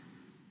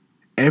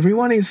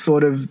 Everyone is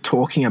sort of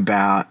talking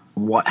about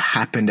what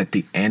happened at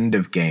the end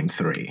of Game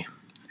 3.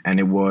 And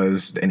it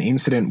was an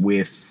incident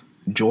with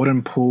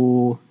Jordan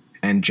Poole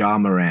and Ja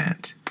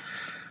Morant.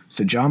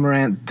 So Ja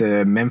Morant,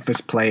 the Memphis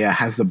player,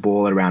 has the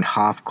ball at around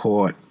half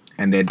court,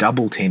 and they're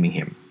double teaming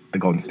him, the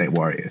Golden State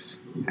Warriors,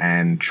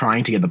 and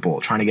trying to get the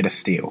ball, trying to get a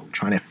steal,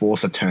 trying to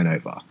force a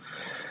turnover.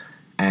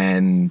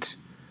 And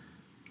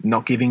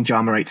not giving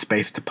Ja Morant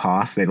space to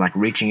pass. They're like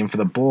reaching in for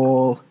the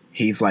ball.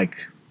 He's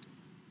like,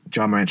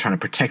 Ja Morant trying to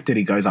protect it.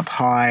 He goes up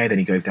high, then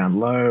he goes down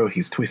low.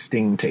 He's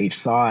twisting to each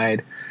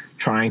side,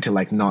 trying to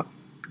like not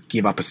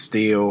give up a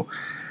steal.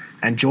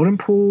 And Jordan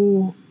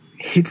Poole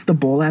hits the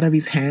ball out of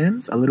his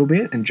hands a little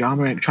bit, and Ja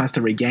Morant tries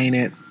to regain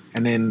it.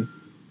 And then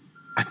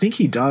I think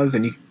he does,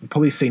 and you've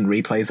probably seen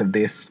replays of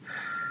this.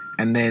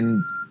 And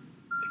then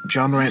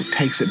Ja Morant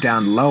takes it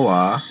down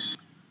lower.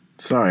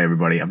 Sorry,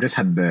 everybody. I've just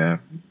had the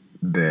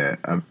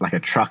like a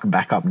truck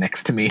back up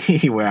next to me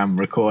where I'm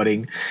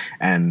recording,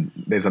 and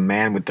there's a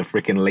man with the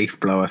freaking leaf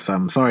blower. So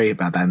I'm sorry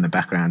about that in the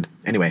background.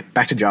 Anyway,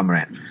 back to Ja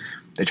Morant.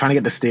 They're trying to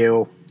get the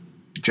steal.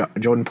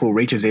 Jordan Poole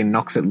reaches in,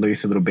 knocks it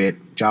loose a little bit.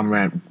 Ja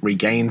Morant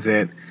regains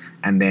it,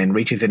 and then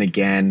reaches in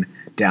again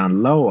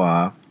down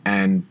lower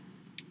and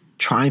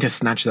trying to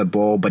snatch the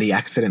ball, but he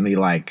accidentally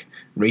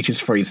reaches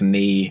for his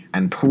knee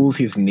and pulls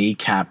his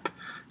kneecap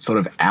sort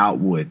of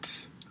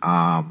outwards.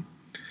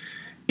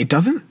 It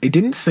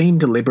didn't seem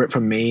deliberate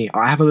from me.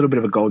 I have a little bit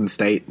of a Golden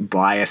State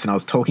bias, and I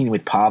was talking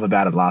with Parv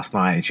about it last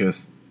night, and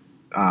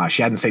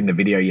she hadn't seen the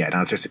video yet, and I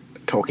was just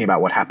talking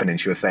about what happened, and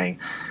she was saying,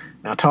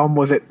 "Now, Tom,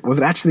 was it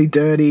actually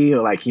dirty?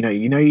 Or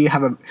you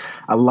have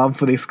a love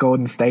for this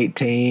Golden State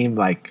team.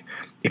 Like,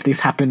 if this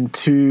happened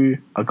to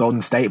a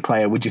Golden State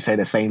player, would you say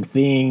the same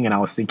thing?" And I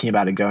was thinking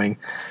about it, going,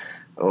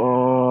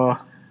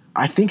 "Oh,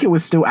 I think it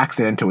was still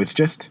accidental. It's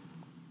just,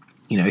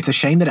 it's a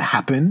shame that it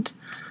happened."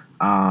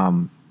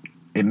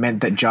 It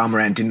meant that Ja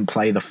Morant didn't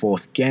play the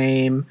fourth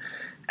game,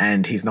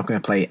 and he's not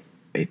going to play.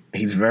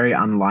 He's very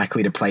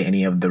unlikely to play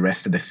any of the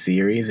rest of the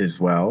series as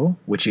well,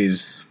 which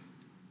is,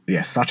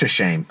 such a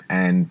shame.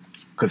 And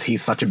because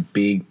he's such a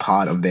big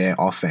part of their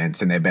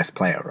offense and their best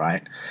player,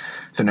 right?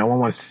 So no one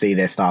wants to see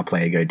their star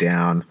player go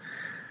down.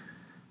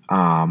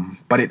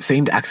 But it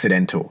seemed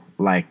accidental.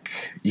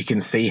 Like, you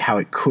can see how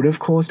it could have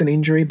caused an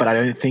injury, but I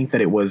don't think that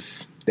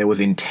there was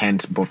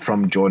intent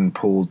from Jordan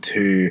Poole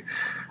to,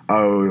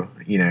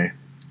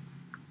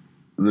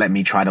 let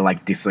me try to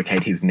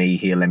dislocate his knee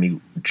here. Let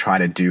me try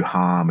to do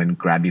harm and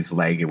grab his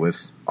leg. It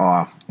was,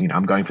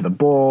 I'm going for the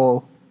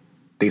ball.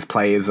 These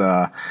players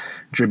are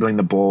dribbling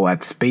the ball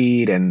at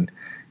speed, and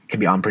it can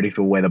be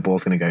unpredictable where the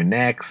ball's going to go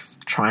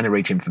next. Trying to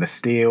reach him for the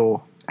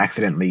steal,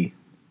 accidentally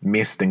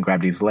missed and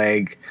grabbed his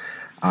leg.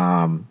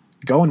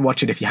 Go and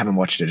watch it if you haven't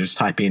watched it. Just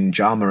type in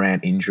Ja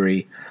Morant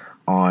injury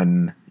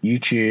on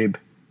YouTube.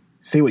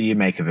 See what you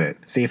make of it.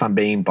 See if I'm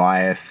being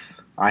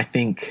biased. I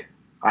think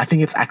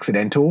it's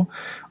accidental.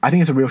 I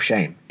think it's a real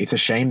shame. It's a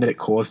shame that it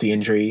caused the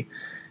injury.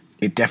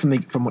 It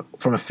definitely,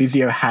 from a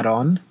physio hat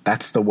on,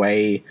 that's the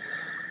way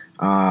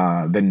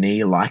the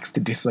knee likes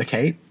to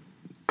dislocate,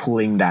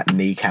 pulling that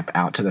kneecap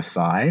out to the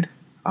side.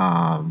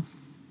 So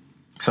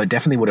it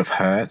definitely would have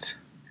hurt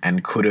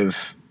and could have,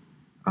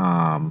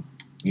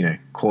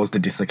 caused a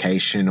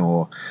dislocation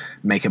or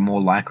make it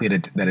more likely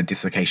that a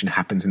dislocation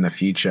happens in the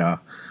future,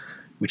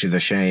 which is a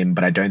shame.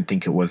 But I don't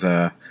think it was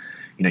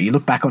you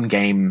look back on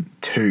game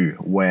 2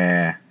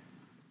 where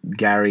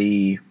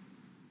Gary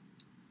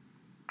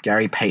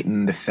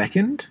Payton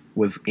II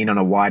was in on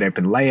a wide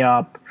open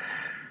layup.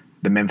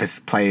 The Memphis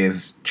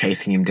players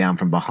chasing him down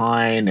from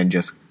behind and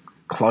just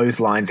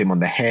clotheslines him on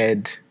the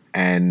head,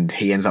 and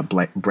he ends up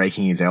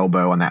breaking his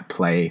elbow on that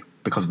play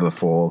because of the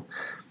fall.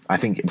 I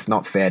think it's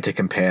not fair to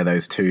compare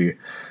those two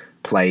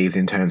plays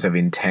in terms of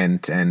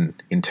intent and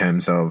in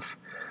terms of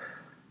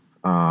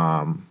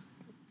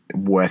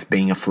worth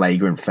being a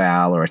flagrant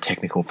foul or a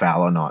technical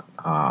foul or not.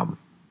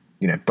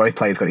 Both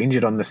players got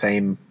injured on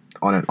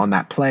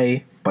that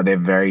play, but they're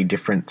very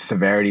different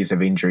severities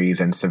of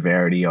injuries and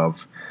severity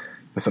of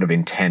the sort of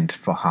intent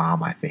for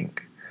harm, I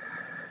think.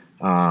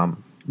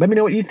 Let me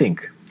know what you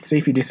think. See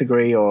if you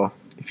disagree or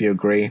if you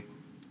agree.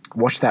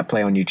 Watch that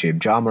play on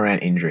YouTube. Ja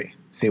Morant injury.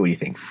 See what you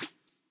think.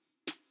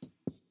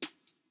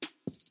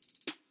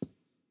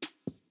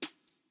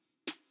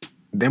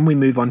 Then we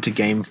move on to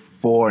game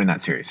 4 in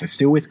that series. So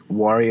still with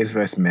Warriors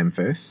versus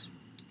Memphis.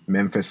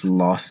 Memphis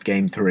lost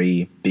game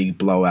 3, big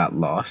blowout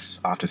loss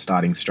after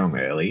starting strong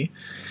early.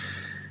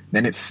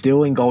 Then it's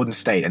still in Golden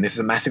State, and this is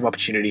a massive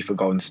opportunity for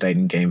Golden State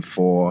in game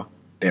 4.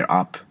 They're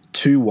up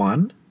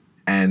 2-1,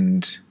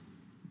 and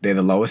they're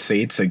the lowest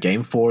seed, so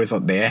game 4 is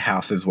at their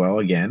house as well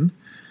again.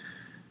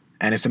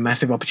 And it's a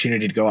massive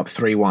opportunity to go up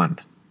 3-1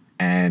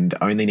 and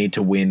only need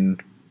to win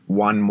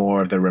one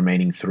more of the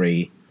remaining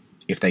 3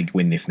 if they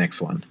win this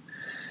next one.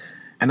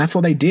 And that's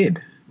what they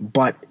did.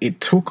 But it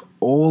took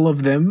all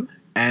of them,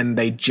 and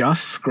they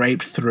just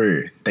scraped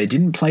through. They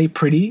didn't play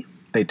pretty.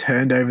 They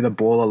turned over the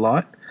ball a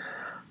lot.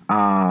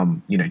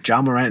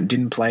 Ja Morant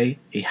didn't play.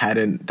 He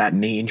had that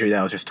knee injury that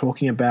I was just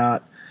talking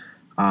about.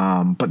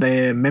 But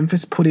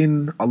Memphis put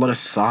in a lot of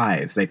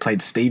size. They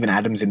played Steven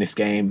Adams in this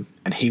game,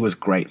 and he was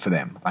great for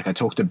them. Like I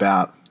talked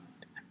about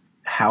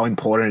how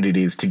important it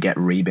is to get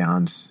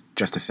rebounds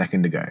just a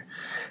second ago.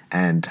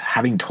 And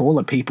having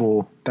taller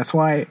people, that's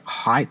why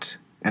height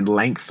and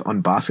length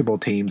on basketball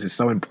teams is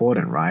so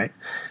important, right?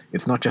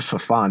 It's not just for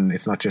fun.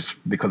 It's not just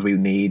because we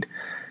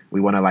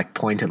want to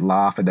point and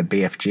laugh at the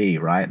BFG,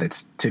 right?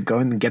 It's to go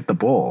and get the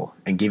ball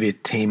and give your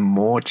team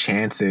more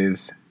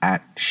chances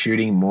at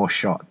shooting more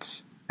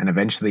shots. And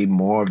eventually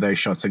more of those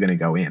shots are going to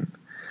go in.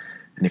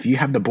 And if you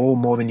have the ball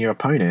more than your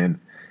opponent,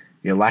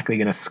 you're likely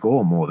going to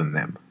score more than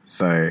them.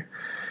 So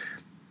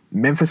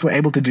Memphis were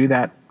able to do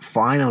that.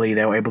 Finally,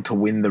 they were able to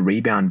win the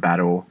rebound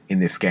battle in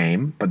this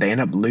game, but they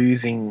end up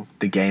losing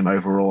the game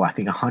overall, I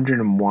think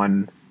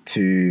 101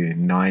 to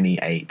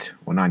 98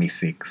 or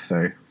 96.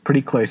 So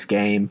pretty close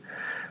game.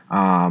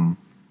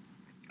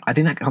 I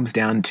think that comes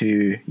down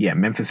to,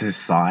 Memphis's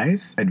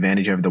size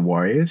advantage over the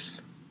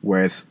Warriors,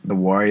 whereas the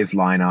Warriors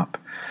lineup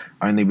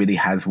only really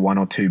has one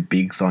or two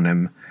bigs on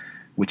them,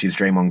 which is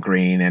Draymond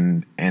Green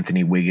and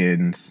Anthony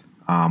Wiggins,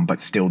 but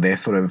still they're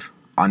sort of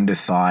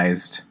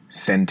undersized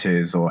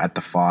centers or at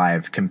the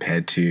five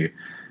compared to,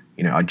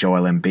 a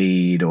Joel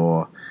Embiid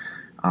or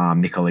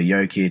Nikola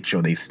Jokic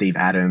or these Steve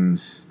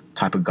Adams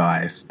type of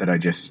guys that are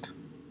just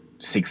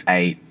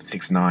 6'8",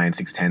 6'9",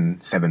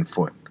 6'10", 7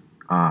 foot.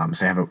 So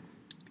they have a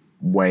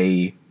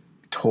way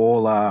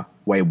taller,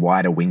 way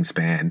wider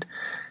wingspan,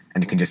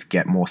 and you can just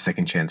get more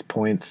second chance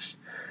points.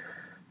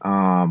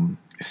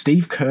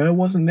 Steve Kerr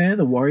wasn't there,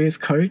 the Warriors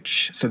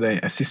coach, so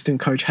the assistant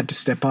coach had to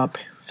step up.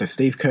 So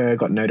Steve Kerr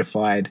got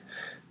notified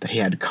that he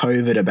had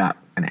COVID about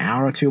an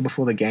hour or two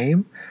before the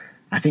game.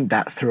 I think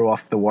that threw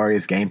off the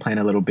Warriors' game plan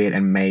a little bit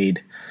and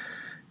made,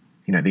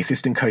 the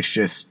assistant coach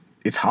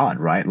it's hard,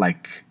 right?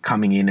 Like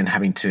coming in and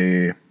having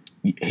to,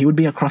 he would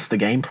be across the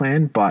game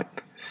plan,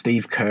 but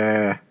Steve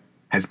Kerr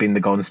has been the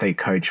Golden State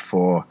coach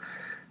for,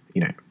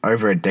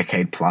 over a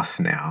decade plus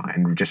now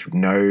and just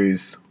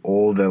knows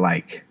all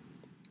the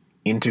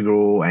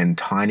integral and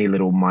tiny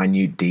little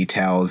minute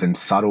details and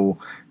subtle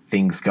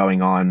things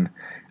going on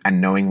and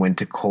knowing when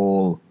to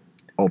call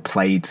or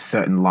play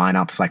certain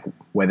lineups, like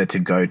whether to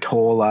go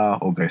taller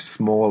or go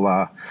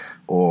smaller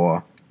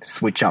or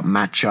switch up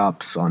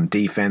matchups on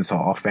defense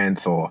or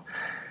offense or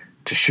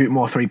to shoot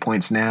more 3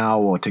 points now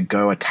or to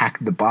go attack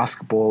the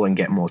basketball and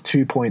get more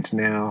 2 points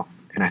now.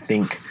 And I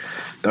think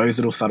those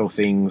little subtle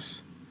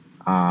things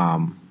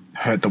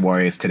hurt the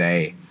Warriors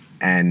today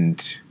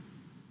and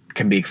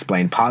can be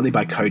explained partly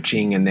by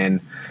coaching, and then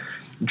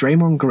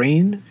Draymond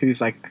Green, who's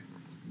like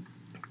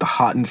the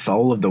heart and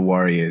soul of the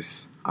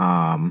Warriors,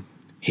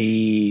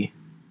 he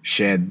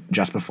shared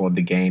just before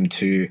the game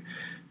to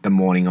the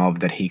morning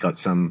of that he got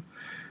some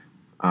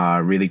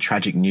really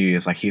tragic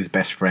news, like his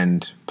best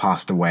friend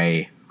passed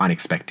away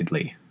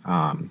unexpectedly.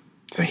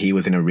 So he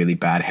was in a really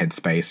bad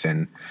headspace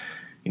and,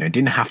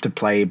 didn't have to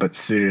play but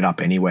suited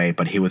up anyway,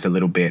 but he was a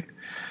little bit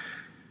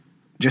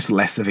just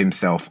less of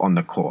himself on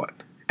the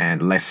court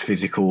and less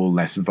physical,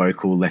 less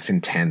vocal, less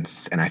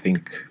intense. And I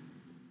think,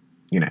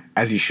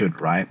 as you should,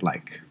 right?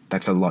 Like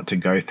that's a lot to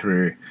go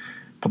through.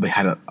 Probably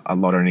had a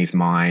lot on his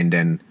mind,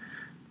 and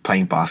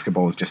playing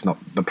basketball is just not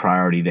the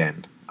priority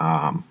then.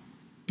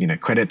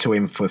 Credit to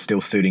him for still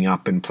suiting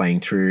up and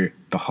playing through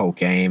the whole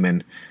game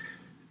and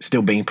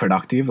still being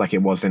productive. Like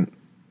it wasn't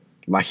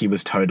like he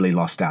was totally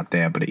lost out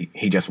there, but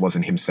he just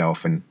wasn't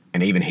himself, and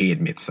even he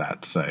admits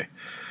that. So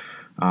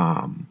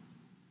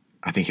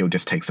I think he'll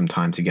just take some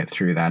time to get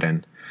through that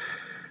and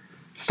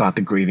start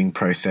the grieving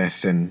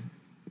process and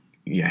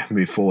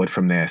move forward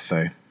from there.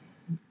 So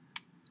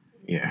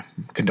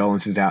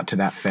condolences out to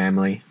that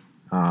family.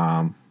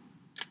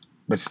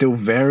 But still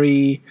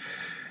very,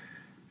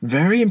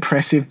 very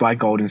impressive by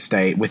Golden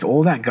State with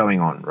all that going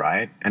on,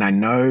 right? And I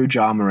know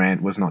Ja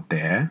Morant was not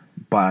there,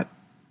 but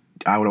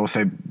I would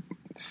also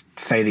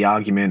say the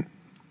argument,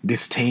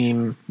 this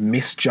team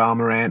missed Ja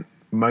Morant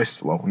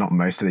not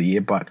most of the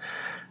year, but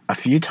a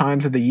few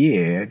times of the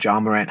year, Ja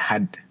Morant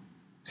had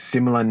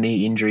similar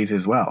knee injuries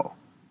as well.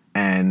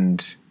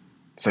 And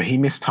so he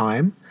missed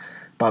time,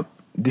 but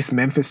this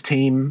Memphis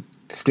team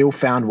still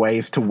found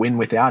ways to win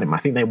without him. I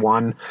think they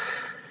won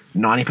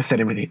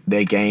 90% of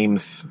their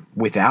games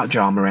without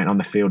Ja Morant on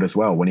the field as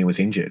well when he was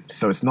injured.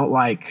 So it's not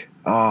like,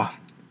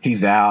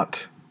 he's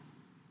out,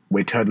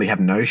 we totally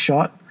have no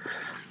shot.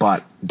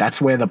 But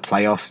that's where the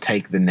playoffs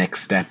take the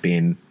next step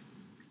in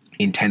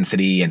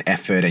intensity and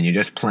effort, and you're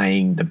just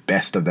playing the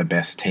best of the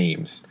best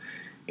teams.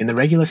 In the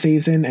regular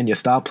season and your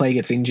star player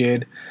gets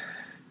injured,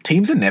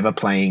 teams are never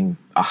playing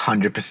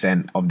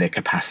 100% of their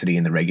capacity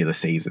in the regular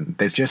season.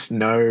 There's just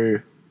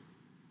no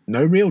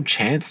real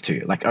chance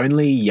to. Like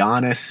only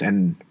Giannis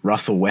and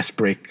Russell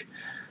Westbrook,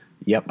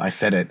 yep, I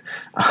said it,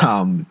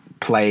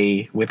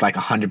 play with like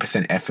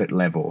 100% effort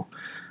level.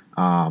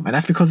 And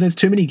that's because there's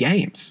too many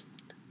games.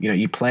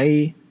 You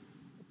play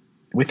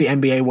with the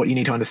NBA, what you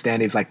need to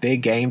understand is like their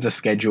games are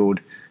scheduled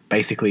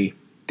basically,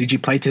 did you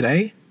play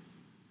today?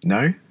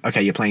 No?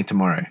 Okay, you're playing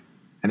tomorrow.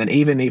 And then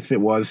even if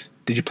it was,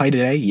 did you play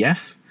today?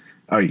 Yes?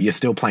 Oh, you're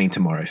still playing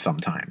tomorrow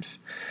sometimes.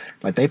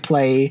 Like they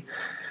play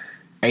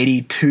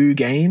 82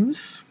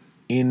 games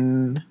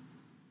in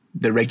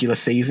the regular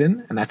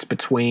season, and that's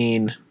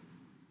between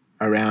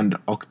around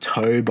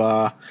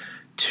October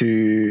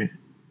to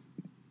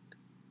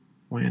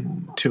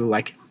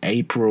like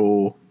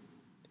April,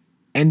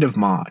 end of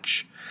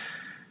March.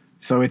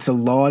 So it's a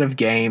lot of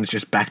games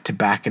just back to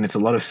back, and it's a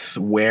lot of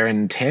wear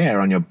and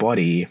tear on your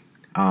body.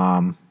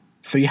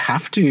 So you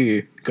have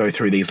to go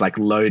through these like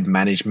load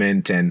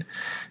management and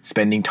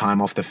spending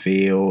time off the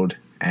field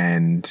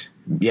and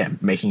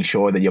making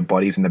sure that your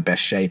body's in the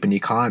best shape, and you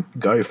can't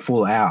go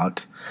full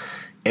out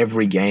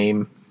every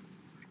game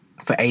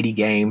for 80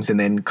 games and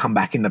then come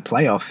back in the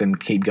playoffs and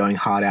keep going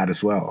hard out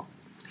as well.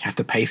 You have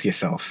to pace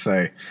yourself.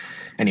 So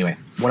anyway,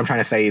 what I'm trying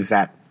to say is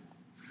that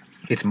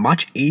it's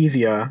much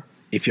easier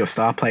if your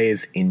star player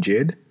is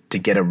injured to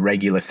get a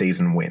regular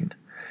season win.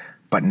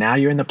 But now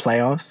you're in the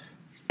playoffs,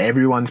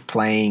 everyone's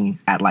playing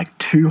at like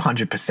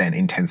 200%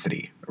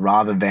 intensity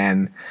rather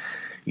than,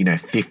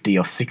 50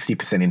 or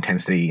 60%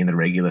 intensity in the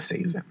regular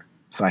season.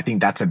 So I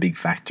think that's a big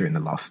factor in the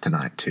loss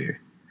tonight too.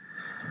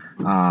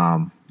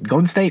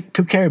 Golden State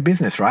took care of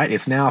business, right?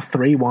 It's now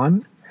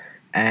 3-1,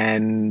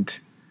 and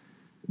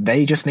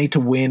they just need to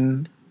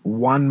win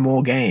one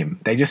more game.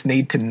 They just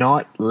need to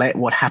not let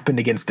what happened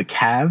against the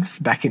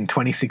Cavs back in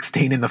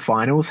 2016 in the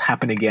finals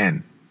happen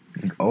again.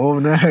 Oh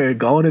no,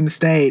 Golden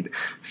State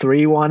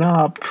 3-1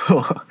 up.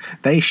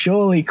 They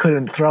surely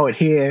couldn't throw it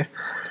here.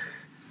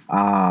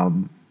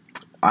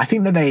 I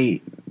think that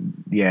they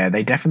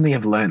definitely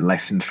have learned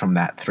lessons from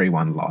that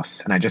 3-1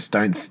 loss, and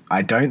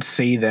I don't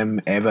see them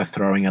ever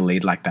throwing a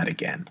lead like that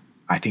again.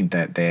 I think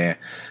that they're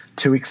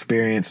too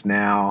experienced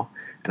now,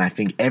 and I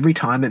think every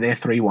time that they're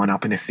 3-1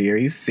 up in a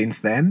series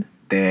since then,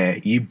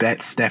 you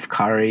bet Steph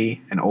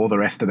Curry and all the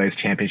rest of those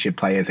championship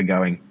players are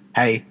going,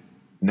 hey,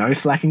 no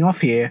slacking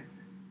off here.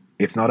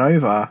 It's not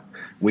over.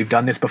 We've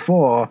done this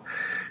before.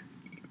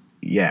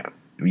 Yeah,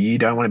 you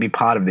don't want to be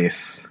part of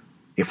this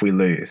if we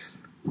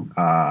lose.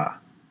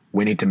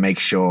 We need to make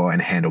sure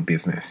and handle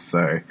business.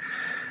 So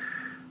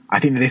I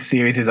think that this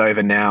series is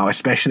over now,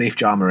 especially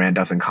if Ja Morant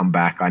doesn't come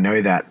back. I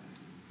know that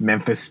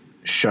Memphis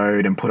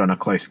showed and put on a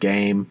close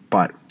game,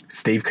 but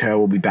Steve Kerr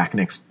will be back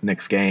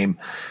next game.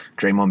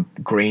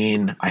 Draymond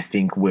Green, I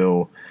think,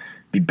 will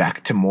be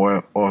back to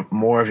more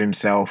of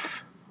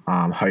himself,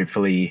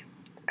 hopefully.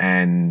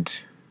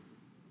 And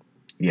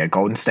yeah,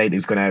 Golden State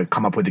is going to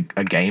come up with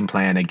a game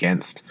plan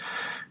against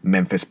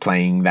Memphis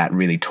playing that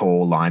really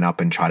tall lineup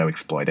and try to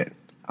exploit it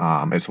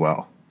as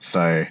well.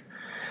 So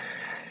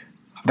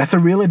that's a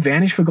real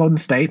advantage for Golden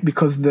State,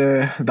 because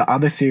the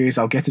other series,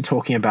 I'll get to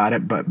talking about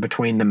it, but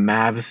between the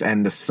Mavs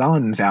and the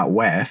Suns out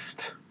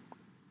west,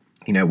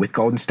 with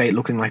Golden State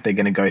looking like they're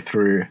going to go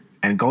through,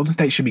 and Golden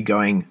State should be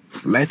going,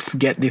 let's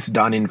get this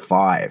done in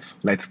 5.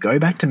 Let's go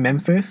back to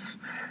Memphis.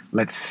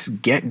 Let's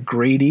get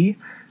greedy.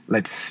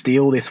 Let's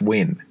steal this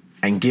win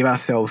and give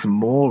ourselves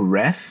more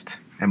rest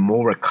and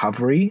more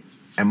recovery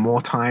and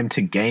more time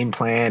to game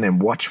plan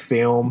and watch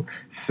film,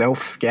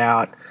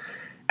 self-scout,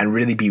 and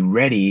really be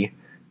ready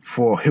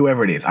for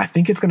whoever it is. I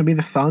think it's going to be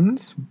the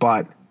Suns,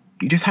 but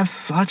you just have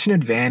such an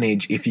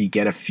advantage if you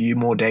get a few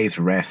more days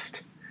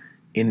rest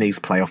in these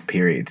playoff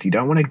periods. You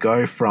don't want to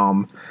go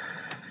from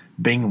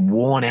being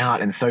worn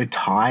out and so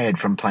tired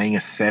from playing a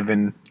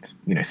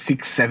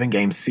 6-7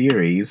 game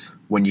series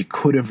when you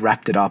could have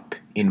wrapped it up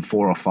in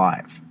 4 or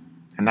 5.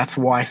 And that's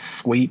why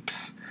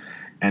sweeps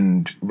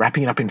and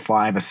wrapping it up in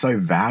 5 are so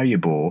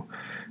valuable,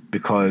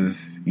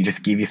 because you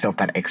just give yourself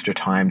that extra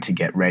time to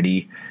get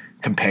ready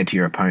compared to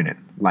your opponent.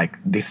 Like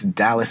this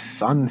Dallas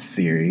Suns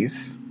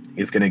series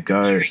is going to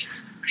go... Sorry,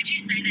 could you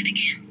say that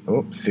again?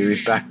 Oh,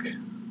 Siri's back.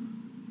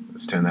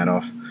 Let's turn that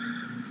off.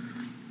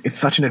 It's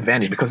such an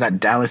advantage because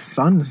that Dallas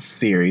Suns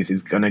series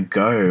is going to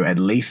go at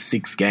least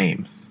 6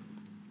 games,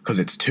 because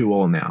it's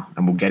 2-2 now,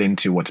 and we'll get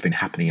into what's been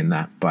happening in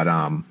that. But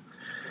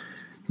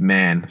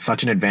man,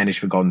 such an advantage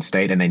for Golden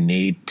State, and they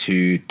need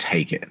to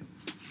take it.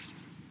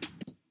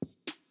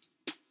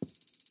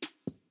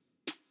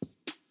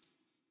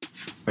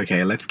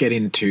 Okay, let's get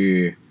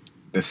into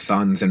the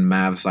Suns and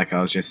Mavs like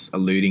I was just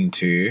alluding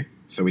to.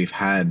 So we've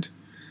had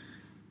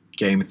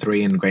Game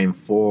 3 and Game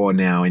 4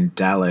 now in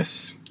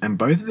Dallas, and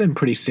both of them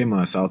pretty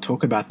similar, so I'll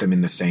talk about them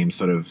in the same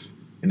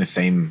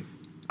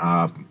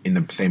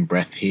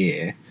breath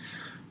here.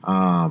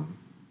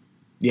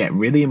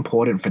 Really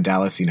important for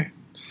Dallas.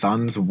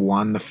 Suns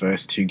won the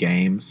first 2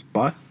 games,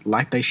 but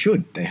like they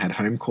should, they had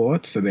home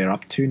court, so they're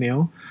up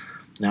 2-0.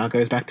 Now it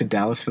goes back to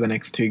Dallas for the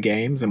next 2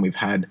 games, and we've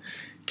had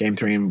Game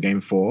 3 and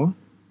Game 4,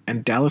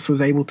 and Dallas was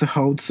able to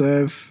hold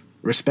serve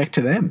respect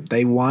to them.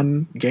 They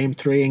won Game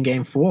 3 and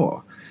Game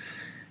 4,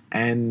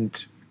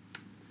 and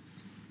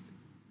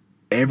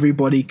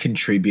everybody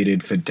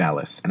contributed for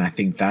Dallas, and I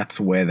think that's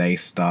where they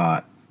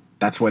start.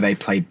 That's where they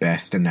play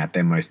best and at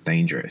their most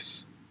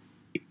dangerous.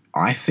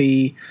 I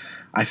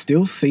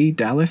still see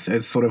Dallas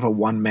as sort of a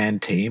one-man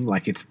team.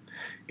 Like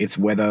it's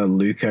whether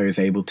Luka is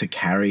able to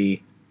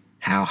carry,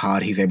 how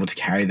hard he's able to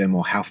carry them,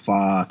 or how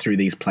far through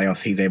these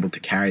playoffs he's able to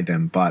carry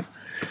them. But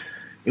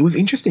it was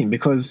interesting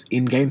because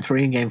in Game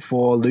 3 and Game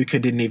 4, Luka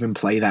didn't even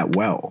play that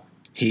well.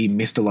 He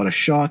missed a lot of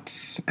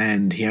shots,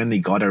 and he only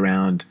got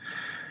around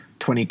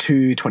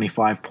 22,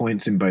 25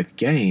 points in both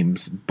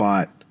games,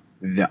 but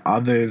the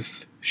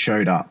others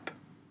showed up.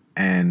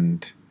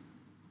 And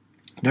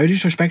no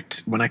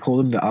disrespect when I call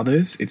them the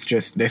others, it's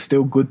just they're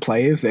still good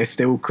players. They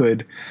still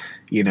could,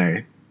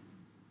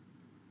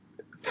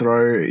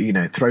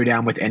 throw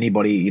down with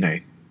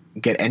anybody,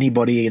 get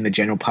anybody in the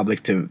general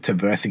public to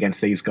verse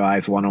against these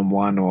guys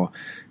 1-on-1 or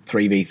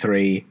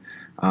 3v3,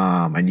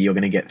 and you're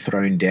going to get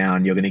thrown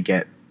down. You're going to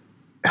get,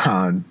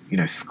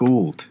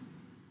 schooled.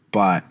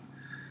 But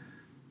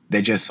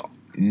they're just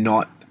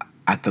not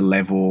at the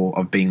level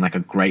of being like a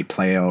great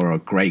player or a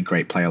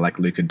great player like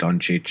Luka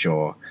Doncic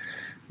or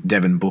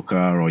Devin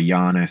Booker or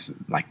Giannis.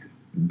 Like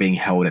being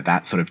held at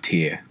that sort of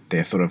tier.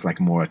 They're sort of like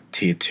more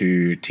tier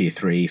 2, tier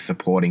 3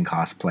 supporting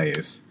cast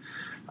players.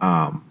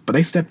 But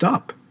they stepped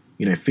up.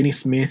 Finney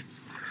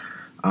Smith,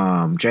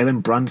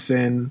 Jalen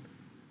Brunson,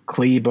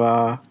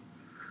 Kleber,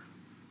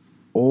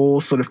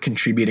 all sort of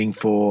contributing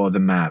for the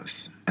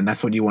Mavs. And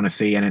that's what you want to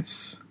see. And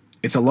it's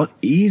a lot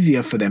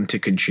easier for them to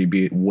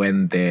contribute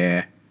when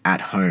they're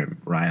at home,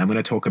 right? I'm going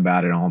to talk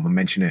about it. I'll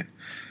mention it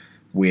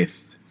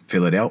with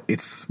Philadelphia.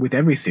 It's with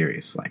every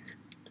series, like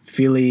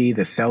Philly,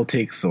 the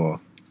Celtics, or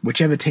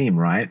whichever team,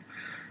 right?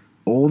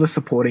 All the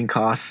supporting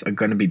casts are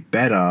going to be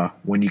better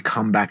when you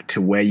come back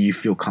to where you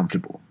feel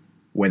comfortable,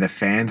 where the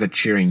fans are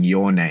cheering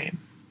your name.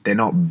 They're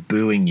not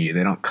booing you.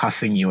 They're not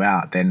cussing you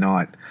out. They're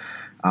not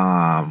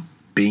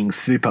being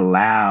super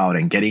loud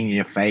and getting in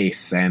your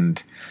face,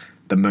 and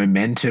the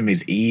momentum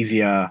is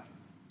easier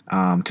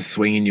to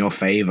swing in your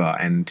favor,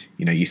 and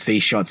you see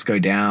shots go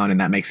down, and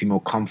that makes you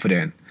more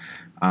confident.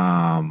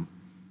 The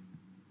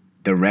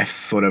refs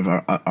sort of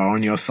are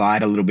on your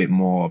side a little bit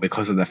more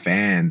because of the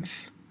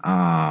fans.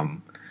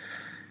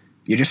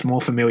 You're just more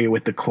familiar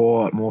with the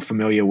court, more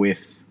familiar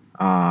with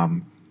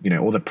all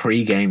the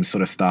pre-game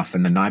sort of stuff,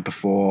 and the night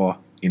before,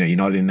 you're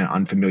not in an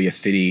unfamiliar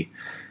city.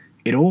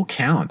 It all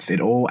counts. It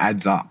all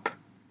adds up.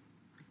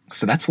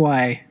 So that's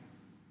why,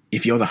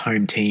 if you're the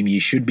home team, you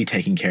should be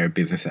taking care of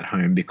business at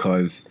home,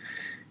 because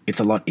it's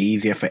a lot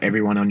easier for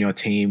everyone on your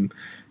team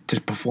to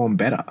perform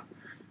better.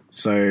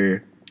 So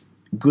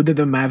good that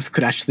the Mavs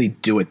could actually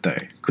do it, though,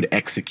 could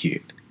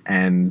execute.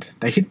 And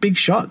they hit big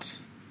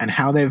shots. And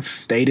how they've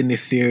stayed in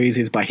this series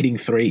is by hitting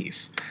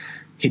threes,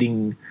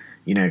 hitting,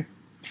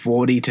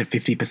 40 to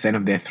 50%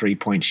 of their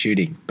three-point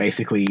shooting,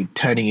 basically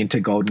turning into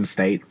Golden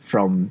State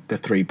from the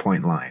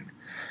three-point line.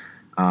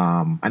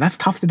 And that's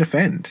tough to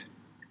defend.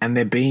 And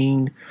they're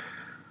being,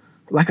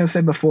 like I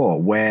said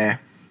before, where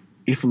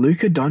if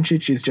Luka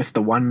Doncic is just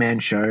the one-man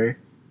show,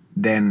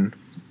 then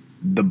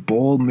the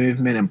ball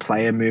movement and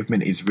player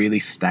movement is really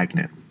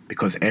stagnant,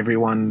 because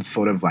everyone's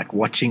sort of like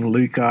watching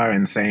Luka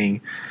and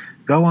saying,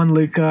 go on,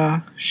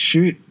 Luka,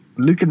 shoot,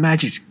 Luka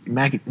Magic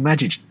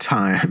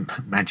time,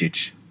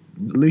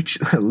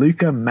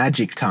 Luka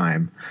Magic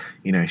time,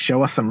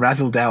 show us some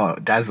razzle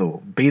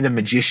dazzle, be the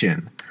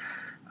magician.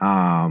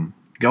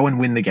 Go and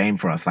win the game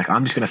for us. Like,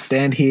 I'm just going to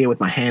stand here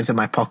with my hands in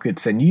my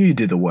pockets and you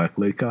do the work,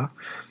 Luka.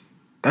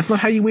 That's not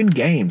how you win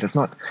games. That's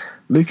not...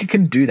 Luka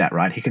can do that,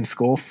 right? He can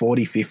score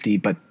 40, 50,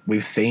 but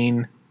we've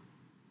seen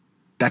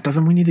that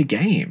doesn't win you the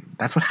game.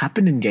 That's what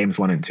happened in games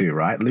 1 and 2,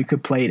 right? Luka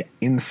played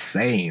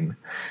insane,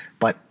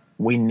 but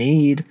we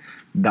need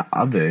the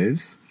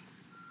others,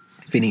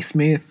 Finney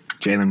Smith,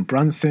 Jalen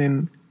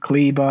Brunson,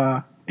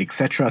 Kleber,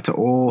 etc., to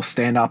all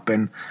stand up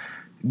and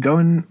go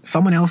and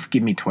someone else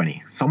give me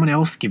 20. Someone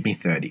else give me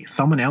 30.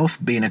 Someone else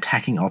be an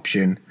attacking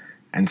option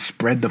and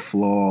spread the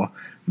floor,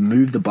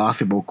 move the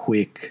basketball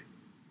quick,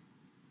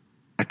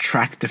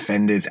 attract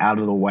defenders out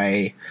of the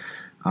way.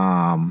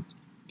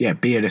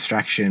 Be a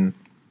distraction.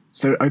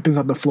 So it opens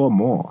up the floor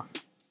more.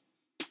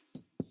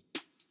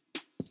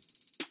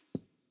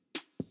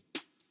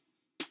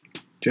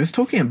 Just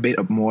talking a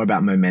bit more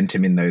about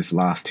momentum in those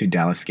last 2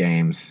 Dallas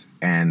games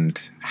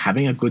and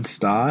having a good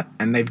start.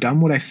 And they've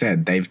done what I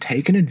said. They've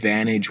taken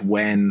advantage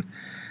when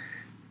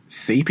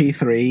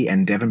CP3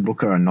 and Devin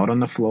Booker are not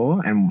on the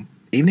floor. And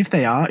even if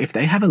they are, if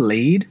they have a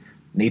lead,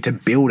 need to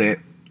build it.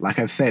 Like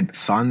I've said,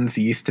 Suns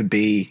used to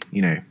be,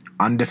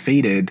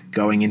 undefeated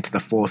going into the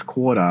fourth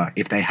quarter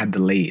if they had the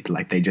lead.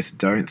 Like, they just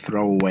don't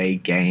throw away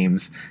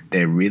games.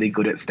 They're really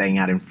good at staying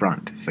out in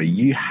front. So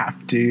you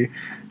have to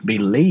be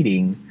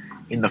leading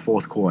in the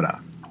fourth quarter.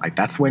 Like,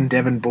 that's when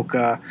Devin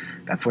Booker,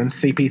 that's when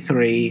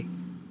CP3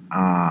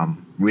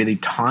 really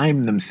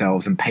time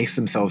themselves and pace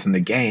themselves in the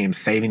game,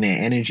 saving their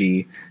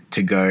energy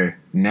to go,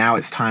 now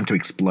it's time to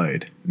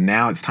explode.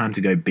 Now it's time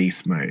to go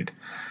beast mode.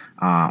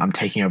 I'm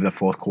taking over the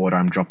fourth quarter.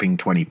 I'm dropping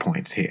 20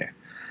 points here.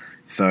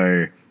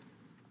 So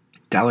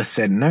Dallas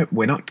said, no,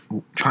 we're not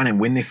trying to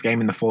win this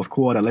game in the fourth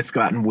quarter. Let's go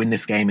out and win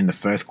this game in the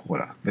first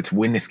quarter. Let's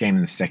win this game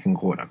in the second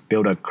quarter.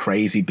 Build a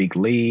crazy big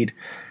lead.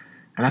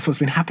 And that's what's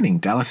been happening.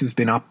 Dallas has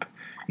been up,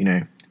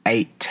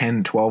 8,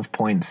 10, 12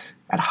 points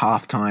at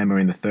halftime or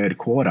in the third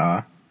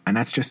quarter. And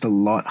that's just a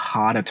lot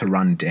harder to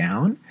run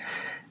down.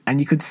 And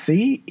you could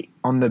see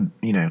on the,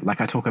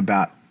 like I talk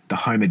about the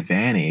home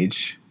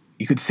advantage,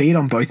 you could see it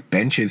on both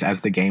benches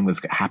as the game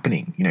was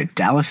happening.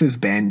 Dallas's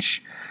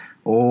bench,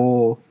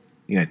 all,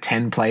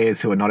 10 players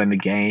who are not in the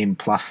game,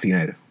 plus,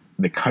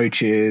 the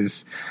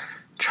coaches,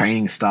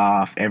 training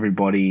staff,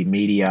 everybody,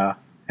 media,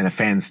 and the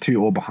fans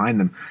too, all behind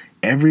them.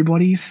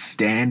 Everybody's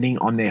standing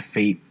on their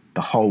feet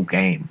the whole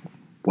game,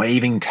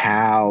 waving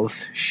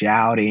towels,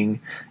 shouting,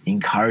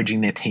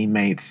 encouraging their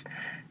teammates.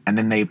 And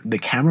then the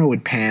camera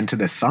would pan to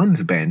the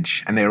Suns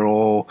bench, and they're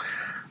all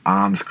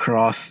arms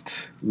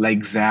crossed,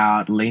 legs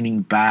out,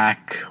 leaning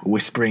back,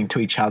 whispering to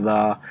each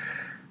other,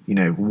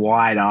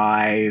 wide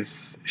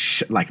eyes,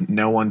 like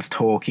no one's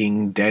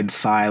talking, dead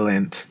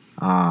silent.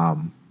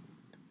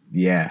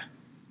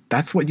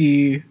 That's what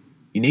you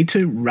need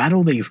to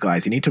rattle these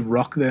guys. You need to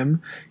rock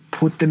them,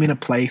 put them in a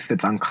place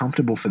that's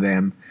uncomfortable for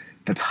them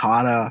that's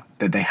harder,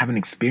 that they haven't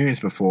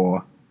experienced before,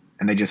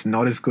 and they're just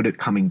not as good at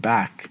coming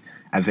back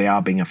as they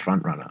are being a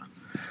front runner.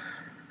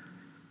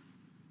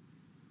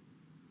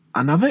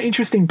 Another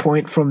interesting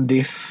point from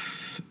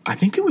this, I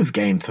think it was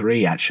game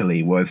 3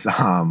 actually, was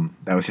that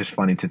was just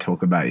funny to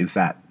talk about, is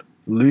that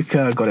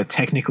Luka got a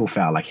technical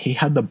foul. Like, he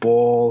had the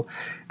ball,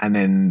 and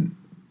then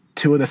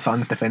two of the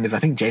Suns defenders, I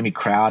think Jamie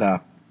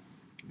Crowder,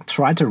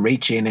 tried to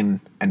reach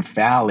in and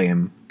foul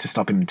him to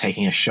stop him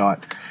taking a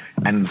shot,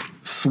 and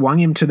swung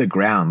him to the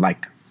ground,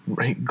 like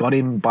got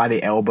him by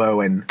the elbow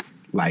and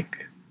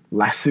like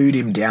lassoed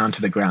him down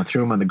to the ground,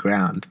 threw him on the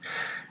ground.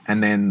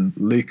 And then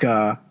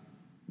Luka,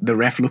 the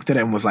ref looked at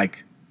it and was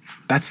like,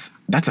 that's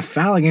a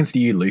foul against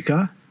you,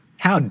 Luka.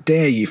 How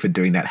dare you for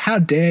doing that? How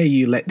dare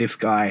you let this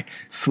guy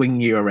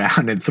swing you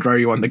around and throw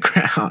you on the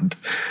ground?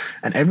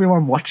 And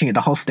everyone watching it,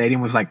 the whole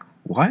stadium was like,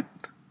 what?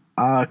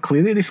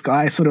 Clearly this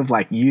guy sort of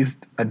like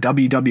used a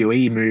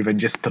WWE move and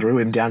just threw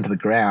him down to the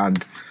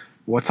ground.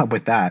 What's up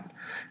with that?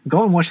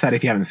 Go and watch that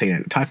if you haven't seen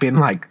it. Type in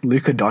like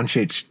Luka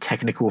Doncic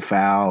technical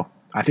foul,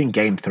 I think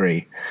game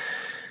 3.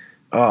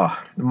 Oh,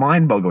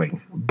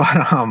 mind-boggling. But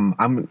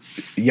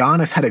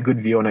Giannis had a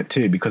good view on it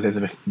too, because there's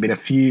been a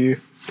few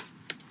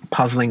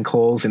puzzling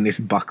calls in this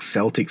Bucks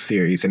Celtics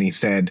series, and he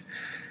said,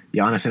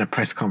 Giannis in a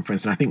press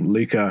conference, and I think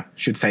Luka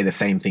should say the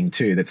same thing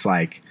too, that's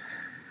like,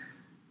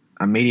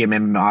 a media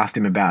member asked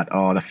him about,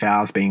 the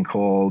fouls being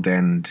called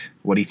and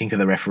what do you think of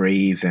the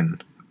referees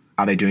and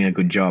are they doing a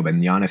good job?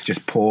 And Giannis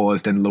just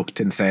paused and looked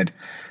and said,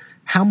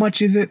 how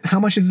much is it? How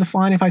much is the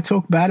fine if I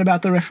talk bad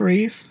about the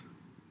referees?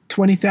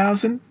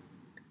 20,000?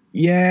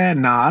 Yeah,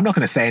 nah, I'm not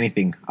going to say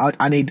anything.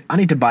 I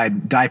need to buy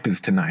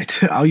diapers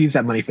tonight. I'll use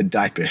that money for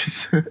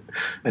diapers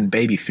and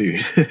baby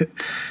food.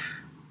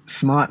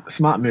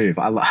 Smart move.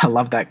 I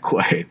love that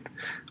quote.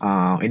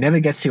 It never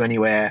gets you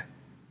anywhere.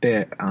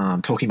 They're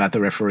talking about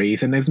the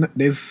referees, and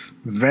there's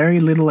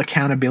very little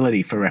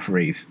accountability for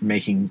referees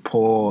making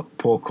poor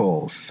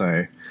calls.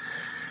 So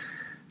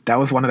that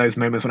was one of those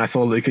moments when I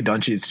saw Luka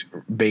Doncic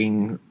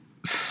being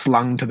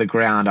slung to the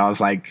ground. I was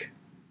like,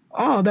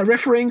 oh, they're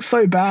refereeing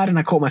so bad, and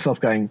I caught myself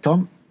going,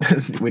 Tom,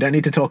 we don't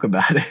need to talk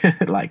about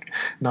it. Like,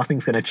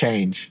 nothing's going to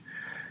change.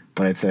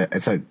 But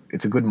it's a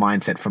good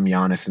mindset from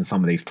Giannis and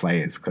some of these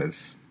players,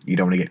 because you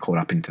don't want to get caught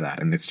up into that,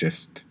 and it's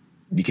just,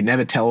 you can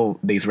never tell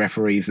these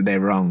referees that they're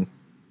wrong.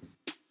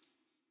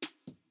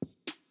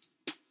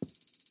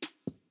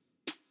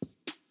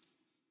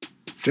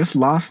 Just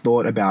last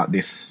thought about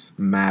this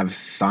Mavs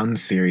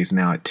Suns series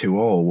now at 2-2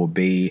 will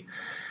be,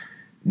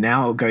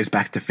 now it goes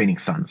back to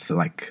Phoenix Suns. So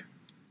like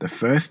the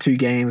first 2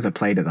 games are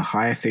played at the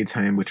higher seeds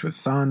home, which was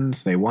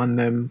Suns. They won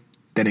them.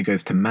 Then it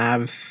goes to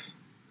Mavs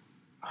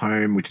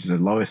home, which is a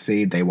lower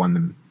seed. They won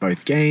them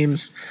both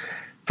games.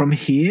 From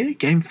here,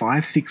 game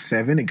 5, 6,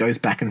 7, it goes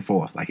back and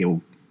forth. Like, it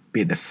will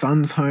be at the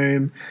Suns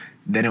home.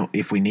 Then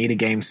if we need a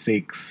game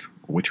 6,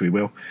 which we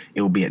will,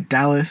 it will be at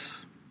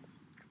Dallas.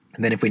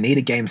 And then if we need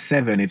a game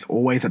 7, it's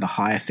always at the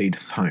higher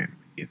seed's home.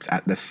 It's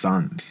at the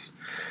Suns.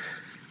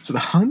 So the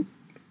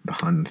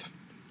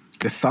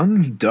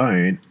Suns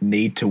don't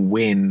need to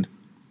win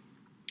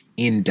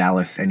in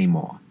Dallas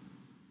anymore.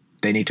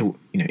 They need to,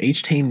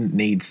 each team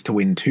needs to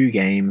win 2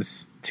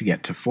 games to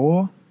get to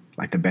 4,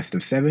 like the best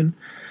of 7.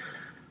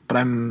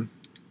 But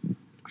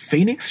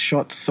Phoenix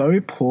shot so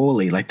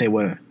poorly, like they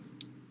were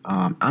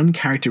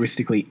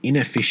uncharacteristically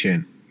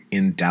inefficient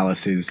in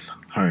Dallas's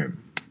home.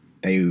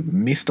 They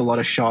missed a lot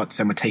of shots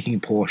and were taking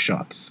poor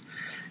shots.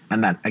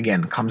 And that,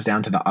 again, comes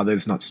down to the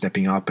others not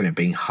stepping up and it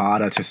being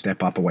harder to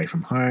step up away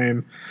from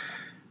home.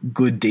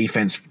 Good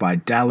defense by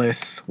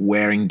Dallas,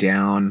 wearing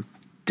down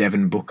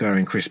Devin Booker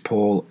and Chris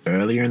Paul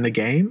earlier in the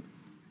game,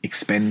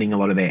 expending a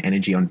lot of their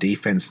energy on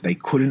defense. They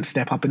couldn't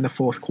step up in the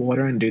fourth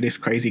quarter and do this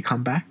crazy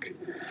comeback.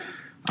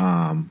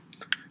 But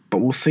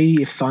we'll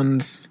see if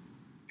Suns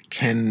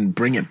can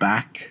bring it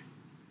back.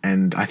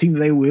 And I think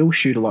they will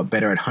shoot a lot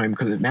better at home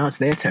because now it's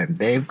their turn.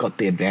 They've got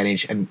the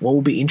advantage. And what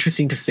will be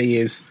interesting to see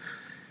is,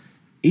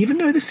 even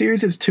though the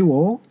series is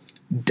 2-2,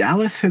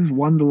 Dallas has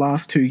won the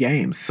last 2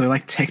 games. So,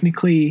 like,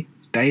 technically,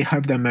 they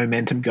have the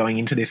momentum going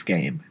into this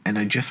game. And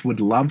I just would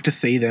love to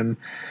see them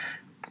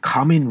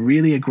come in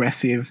really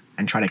aggressive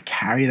and try to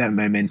carry that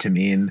momentum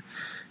in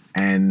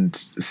and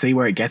see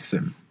where it gets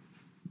them.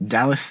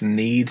 Dallas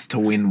needs to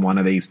win one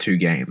of these 2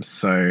 games.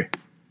 So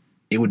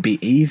it would be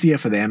easier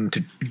for them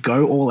to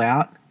go all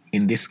out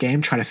in this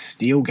game, try to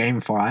steal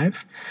game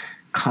 5,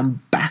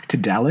 come back to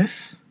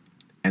Dallas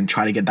and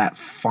try to get that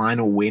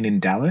final win in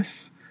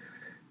Dallas,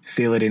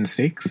 seal it in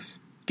 6,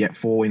 get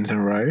 4 wins in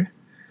a row,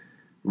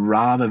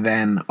 rather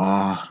than,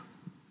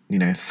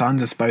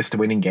 Suns are supposed to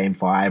win in game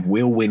 5,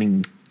 we'll win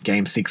in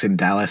game 6 in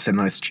Dallas, and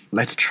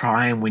let's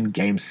try and win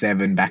game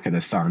 7 back at the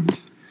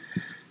Suns.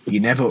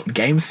 Game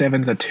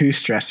 7s are too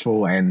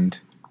stressful and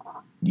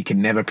you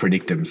can never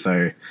predict them,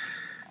 so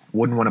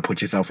wouldn't want to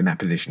put yourself in that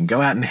position.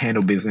 Go out and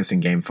handle business in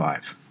game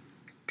 5.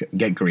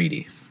 Get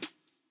greedy.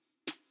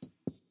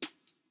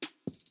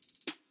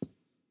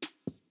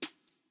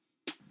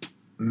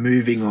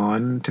 Moving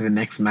on to the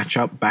next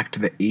matchup, back to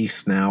the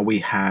East now, we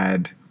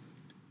had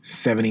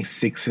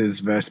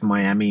 76ers versus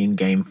Miami in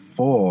Game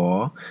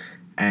 4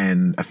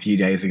 and a few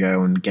days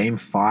ago, and Game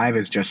 5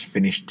 has just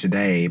finished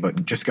today.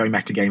 But just going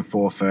back to Game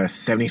 4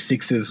 first,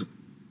 76ers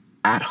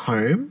at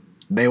home,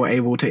 they were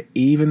able to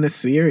even the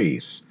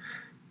series.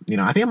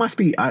 I think it must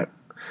be...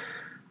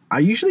 I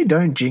usually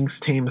don't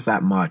jinx teams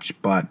that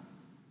much, but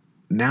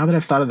now that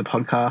I've started the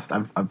podcast,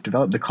 I've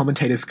developed the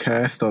commentator's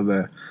curse,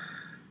 or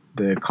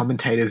the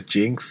commentator's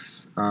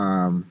jinx,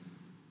 the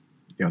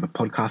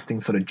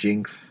podcasting sort of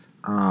jinx.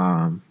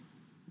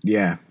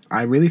 Yeah,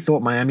 I really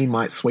thought Miami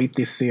might sweep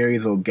this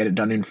series or get it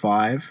done in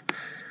 5,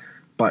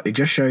 but it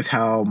just shows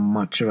how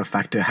much of a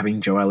factor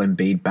having Joel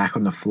Embiid back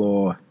on the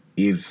floor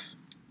is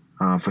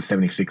for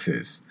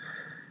 76ers.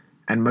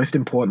 And most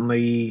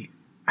importantly,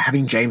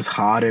 having James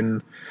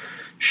Harden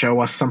show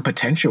us some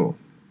potential.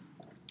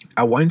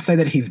 I won't say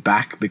that he's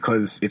back,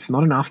 because it's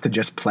not enough to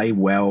just play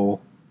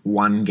well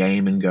one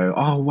game and go,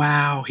 oh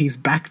wow, he's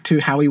back to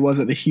how he was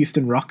at the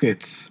Houston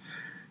Rockets.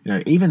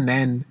 Even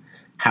then,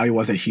 how he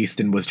was at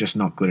Houston was just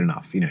not good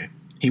enough.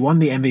 He won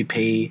the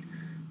MVP,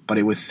 but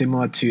it was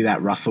similar to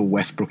that Russell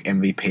Westbrook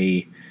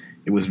MVP.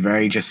 It was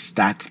very just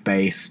stats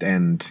based,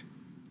 and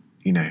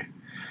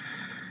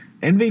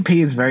MVP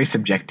is very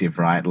subjective,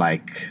 right?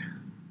 Like,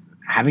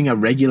 having a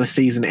regular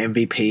season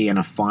MVP and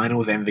a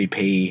finals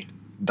MVP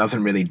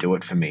doesn't really do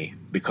it for me,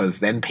 because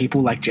then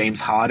people like James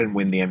Harden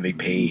win the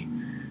MVP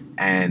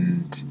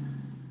and,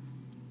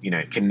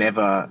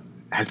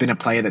 has been a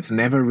player that's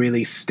never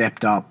really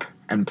stepped up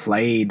and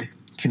played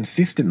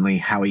consistently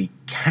how he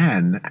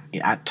can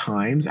at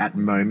times, at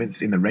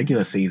moments in the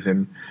regular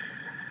season.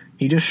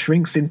 He just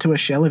shrinks into a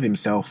shell of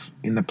himself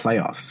in the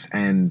playoffs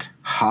and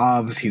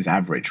halves his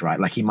average, right?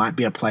 Like, he might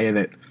be a player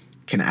that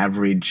can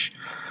average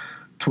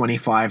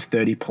 25,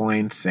 30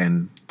 points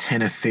and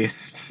 10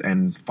 assists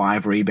and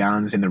 5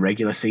 rebounds in the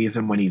regular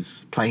season when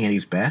he's playing at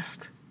his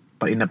best.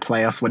 But in the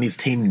playoffs, when his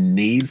team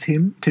needs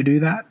him to do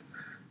that,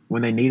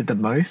 when they need it the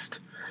most,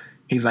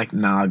 he's like,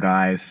 nah,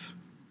 guys,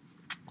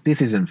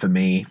 this isn't for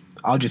me.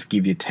 I'll just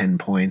give you 10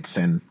 points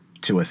and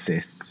 2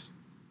 assists.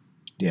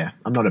 Yeah,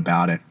 I'm not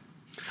about it.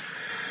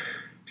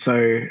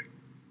 So,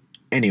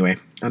 anyway,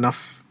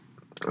 enough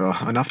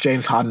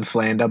James Harden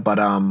slander, but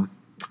I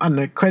don't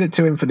know, credit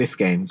to him for this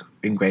game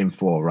in Game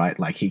 4, right?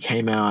 Like, he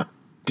came out,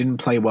 didn't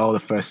play well the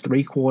first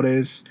 3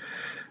 quarters,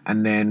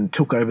 and then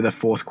took over the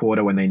fourth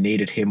quarter when they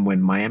needed him,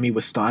 when Miami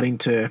was starting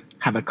to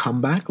have a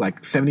comeback.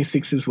 Like,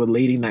 76ers were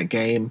leading that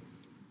game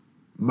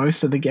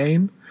most of the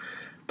game,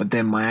 but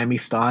then Miami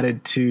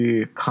started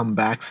to come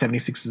back.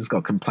 76ers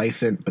got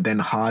complacent, but then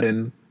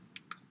Harden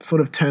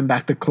sort of turned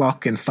back the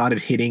clock and started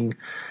hitting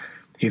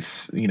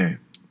his,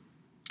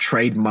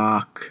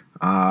 trademark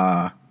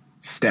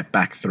step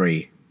back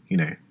 3,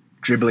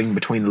 dribbling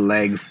between the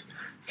legs,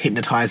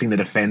 hypnotizing the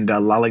defender,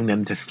 lulling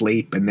them to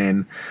sleep, and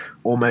then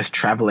almost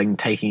traveling,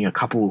 taking a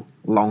couple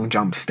long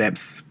jump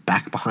steps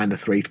back behind the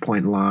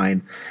 3-point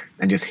line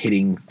and just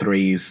hitting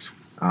threes,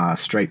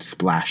 straight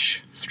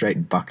splash,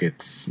 straight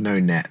buckets, no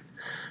net.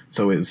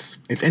 So it's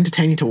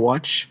entertaining to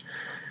watch.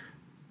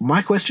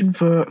 My question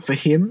for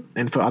him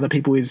and for other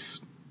people is,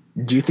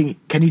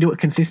 can you do it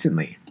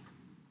consistently?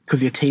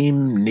 Because your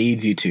team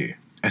needs you to,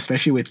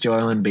 especially with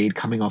Joel Embiid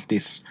coming off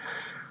this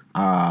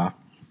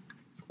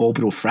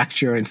orbital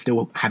fracture and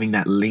still having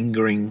that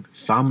lingering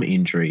thumb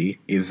injury,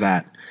 is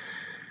that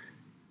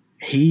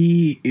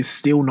he is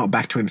still not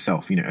back to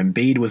himself.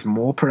 Embiid was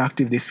more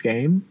productive this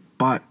game,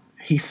 but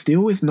he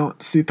still is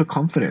not super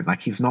confident.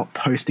 Like, he's not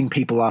posting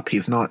people up.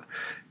 He's not,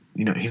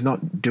 he's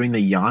not doing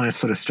the Giannis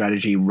sort of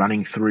strategy,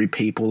 running through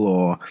people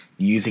or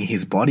using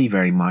his body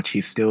very much.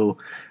 He's still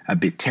a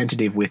bit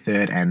tentative with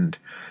it and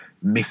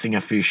missing a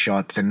few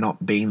shots and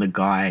not being the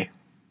guy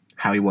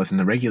how he was in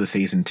the regular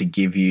season to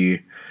give you,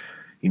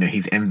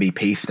 his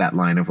MVP stat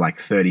line of like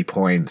 30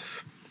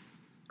 points,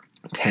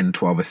 10,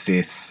 12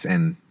 assists,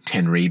 and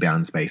 10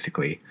 rebounds,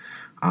 basically.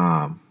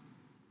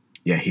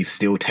 He's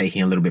still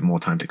taking a little bit more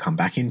time to come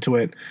back into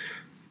it.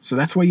 So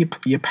that's why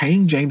you're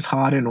paying James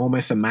Harden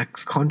almost a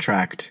max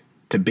contract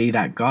to be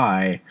that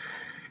guy.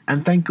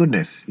 And thank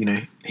goodness,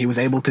 he was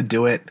able to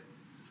do it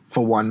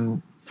for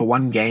one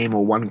game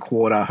or one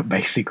quarter,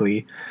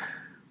 basically.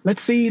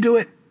 Let's see you do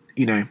it.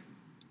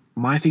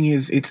 My thing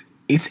is,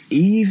 it's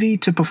easy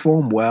to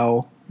perform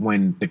well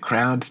when the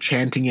crowd's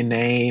chanting your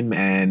name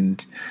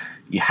and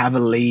you have a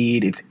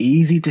lead. It's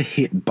easy to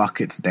hit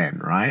buckets then,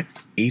 right?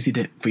 Easy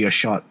for your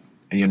shot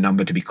and your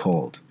number to be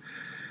called.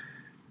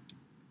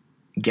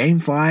 Game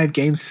 5,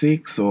 Game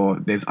 6, or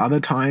there's other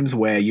times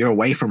where you're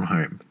away from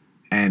home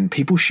and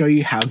people show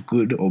you how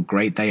good or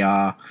great they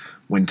are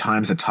when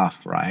times are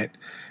tough, right?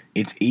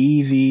 It's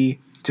easy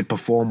to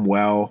perform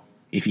well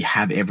if you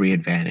have every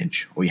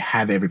advantage or you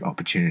have every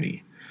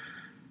opportunity.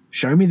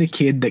 Show me the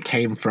kid that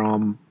came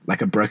from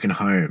like a broken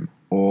home,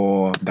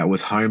 or that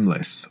was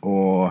homeless,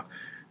 or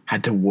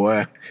had to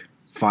work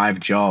 5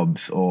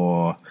 jobs,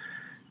 or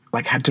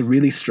like had to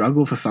really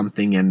struggle for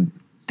something and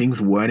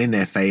things weren't in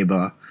their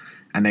favor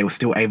and they were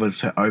still able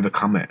to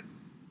overcome it.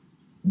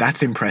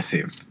 That's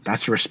impressive.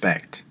 That's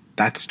respect.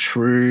 That's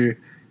true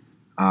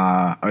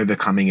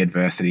overcoming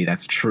adversity.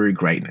 That's true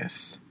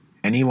greatness.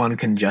 Anyone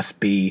can just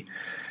be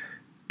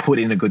put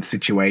in a good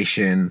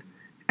situation,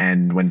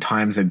 and when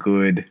times are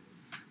good,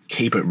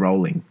 keep it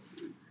rolling.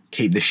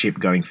 Keep the ship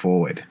going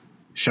forward.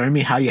 Show me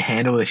how you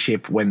handle the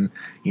ship when,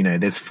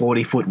 there's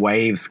 40-foot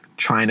waves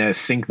trying to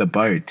sink the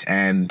boat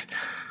and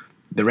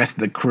the rest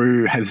of the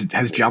crew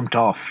has jumped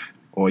off,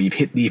 or you've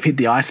hit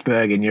the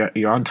iceberg and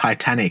you're on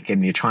Titanic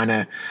and you're trying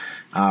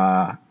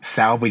to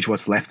salvage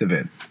what's left of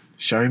it.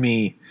 Show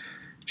me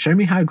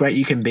how great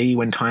you can be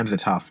when times are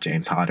tough,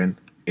 James Harden.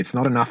 It's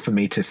not enough for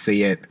me to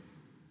see it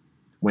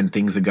when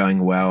things are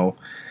going well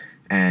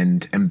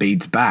and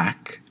Embiid's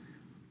back.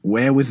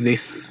 Where was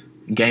this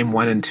game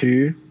 1 and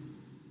 2?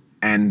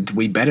 And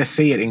we better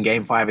see it in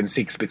game 5 and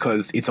 6,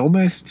 because it's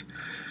almost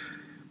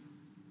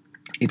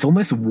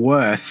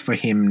worse for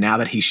him now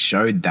that he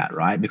showed that,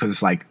 right? Because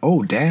it's like,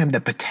 oh damn,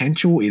 the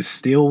potential is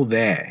still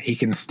there. He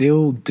can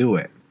still do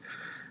it.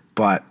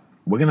 But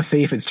we're going to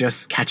see if it's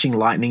just catching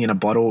lightning in a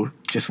bottle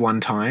just one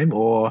time,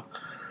 or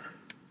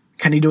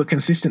can he do it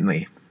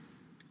consistently?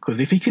 Because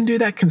if he can do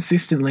that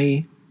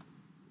consistently,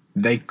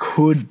 they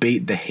could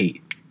beat the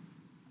Heat.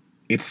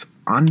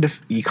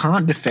 You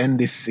can't defend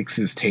this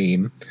Sixers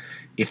team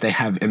if they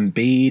have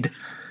Embiid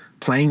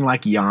playing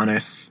like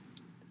Giannis,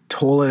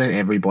 taller than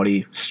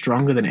everybody,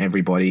 stronger than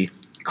everybody,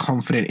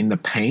 confident in the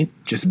paint,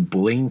 just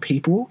bullying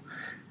people,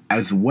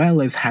 as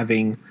well as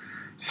having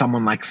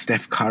someone like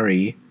Steph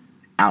Curry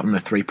out in the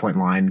three-point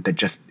line that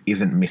just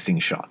isn't missing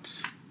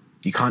shots.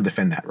 You can't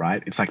defend that,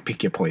 right? It's like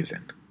pick your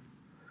poison.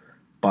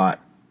 But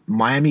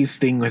Miami's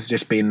thing has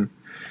just been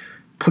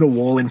put a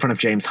wall in front of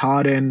James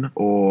Harden,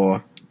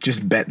 or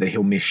just bet that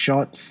he'll miss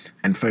shots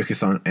and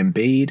focus on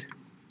Embiid.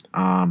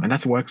 And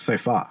that's worked so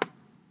far.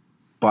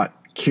 But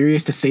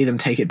curious to see them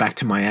take it back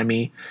to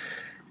Miami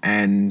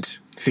and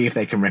see if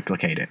they can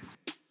replicate it.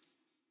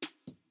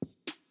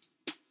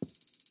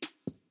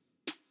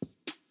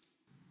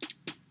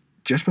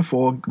 Just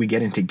before we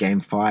get into Game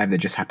 5 that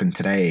just happened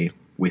today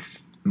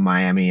with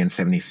Miami and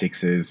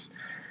 76ers,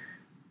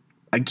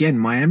 again,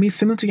 Miami's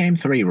similar to Game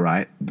 3,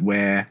 right?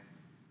 Where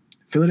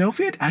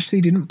Philadelphia actually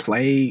didn't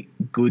play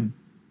good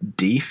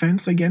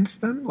defense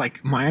against them.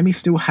 Like, Miami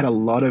still had a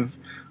lot of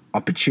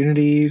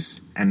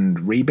opportunities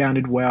and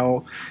rebounded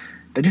well.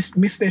 They just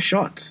missed their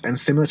shots. And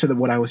similar to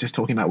what I was just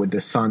talking about with the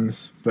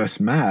Suns versus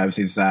Mavs,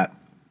 is that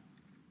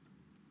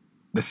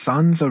the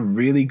Suns are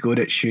really good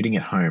at shooting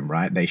at home,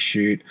 right? They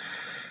shoot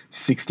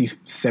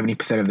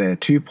 60-70% of their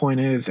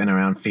two-pointers and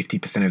around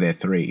 50% of their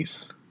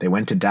threes. They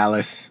went to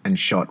Dallas and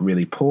shot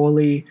really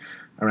poorly,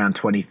 around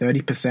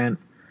 20-30%.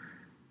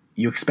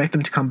 You expect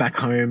them to come back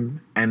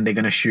home and they're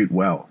going to shoot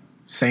well.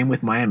 Same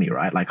with Miami,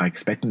 right? Like, I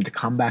expect them to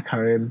come back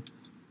home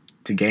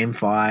to Game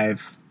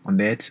 5 on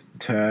their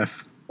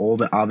turf. All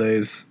the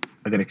others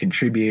are going to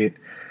contribute.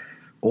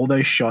 All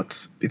those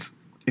shots, it's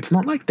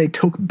not like they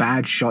took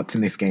bad shots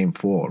in this Game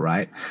 4,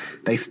 right?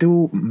 They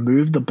still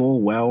moved the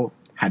ball well,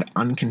 had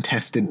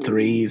uncontested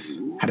threes,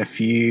 had a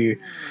few,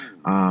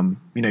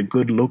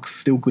 good looks,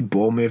 still good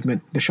ball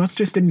movement. The shots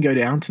just didn't go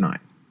down tonight.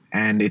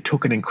 And it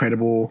took an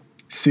incredible,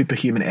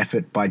 superhuman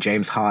effort by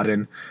James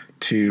Harden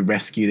to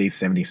rescue these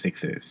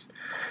 76ers.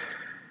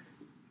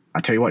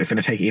 I tell you what, it's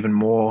going to take even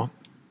more,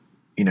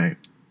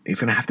 it's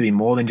going to have to be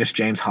more than just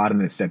James Harden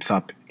that steps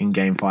up in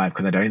Game 5,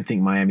 because I don't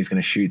think Miami's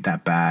going to shoot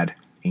that bad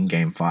in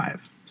Game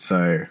 5.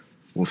 So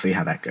we'll see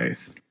how that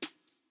goes.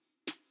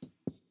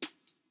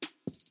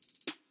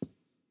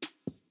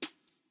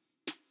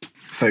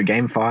 So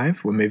Game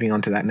 5, we're moving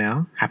on to that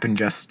now. Happened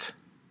just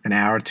an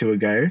hour or two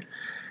ago.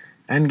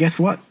 And guess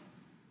what?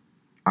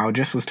 I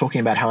just was talking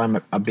about how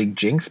I'm a big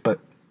jinx, but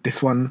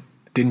this one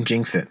didn't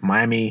jinx it.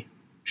 Miami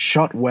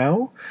shot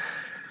well.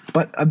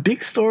 But a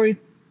big story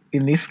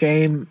in this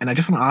game, and I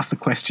just want to ask the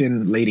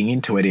question leading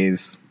into it,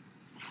 is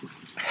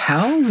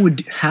how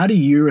do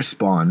you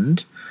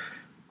respond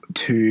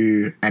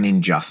to an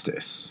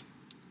injustice?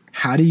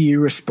 How do you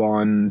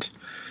respond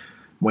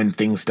when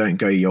things don't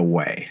go your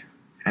way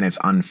and it's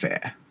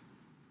unfair?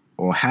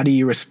 Or how do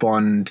you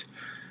respond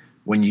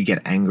when you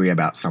get angry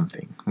about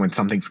something, when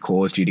something's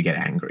caused you to get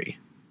angry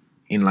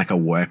in like a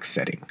work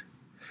setting?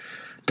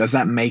 Does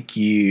that make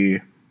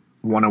you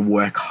want to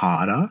work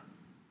harder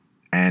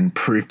and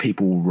prove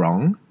people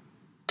wrong?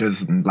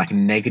 Does like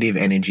negative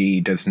energy,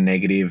 does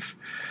negative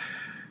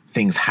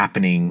things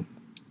happening,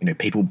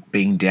 people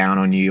being down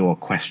on you or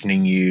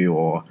questioning you,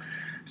 or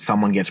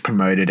someone gets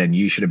promoted and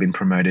you should have been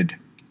promoted,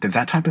 does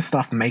that type of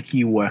stuff make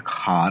you work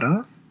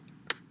harder?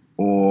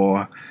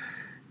 Or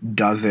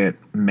does it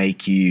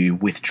make you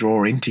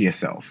withdraw into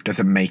yourself? Does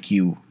it make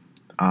you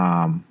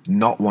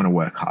not want to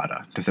work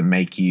harder? Does it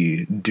make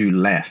you do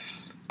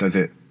less? Does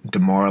it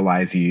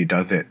demoralize you?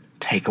 Does it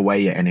take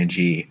away your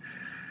energy?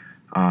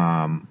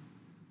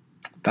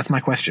 That's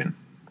my question.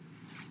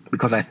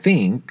 Because I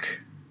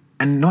think,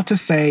 and not to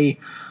say,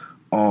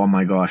 oh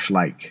my gosh,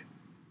 like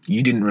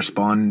you didn't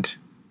respond,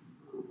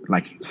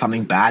 like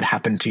something bad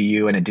happened to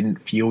you and it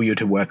didn't fuel you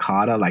to work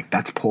harder, like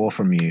that's poor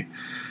from you.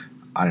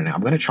 I don't know.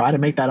 I'm going to try to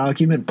make that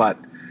argument, but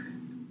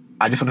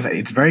I just want to say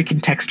it's very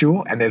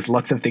contextual and there's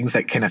lots of things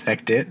that can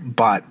affect it,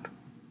 but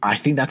I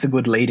think that's a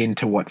good lead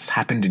into what's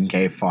happened in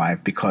Game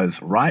 5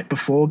 because right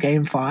before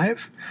Game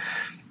 5,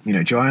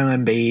 Joel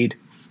Embiid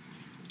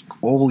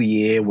all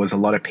year was a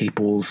lot of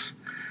people's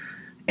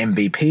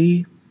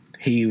MVP.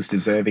 He was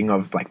deserving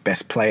of like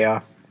best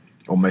player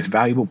or most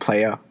valuable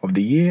player of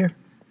the year.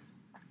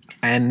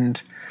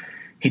 And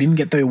he didn't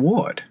get the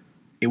award.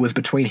 It was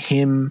between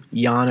him,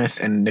 Giannis,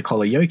 and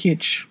Nikola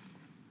Jokic,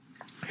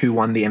 who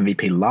won the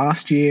MVP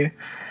last year.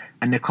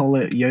 And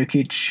Nikola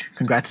Jokic,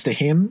 congrats to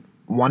him,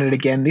 won it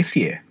again this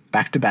year.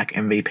 Back-to-back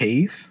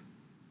MVPs.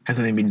 Has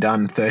only been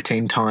done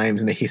 13 times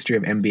in the history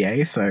of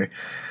NBA, so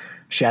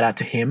shout out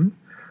to him.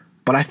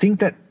 But I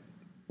think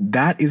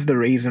that is the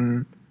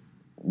reason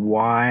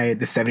why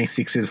the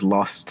 76ers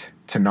lost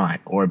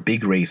tonight, or a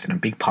big reason, a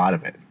big part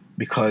of it.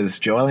 Because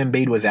Joel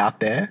Embiid was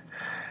out there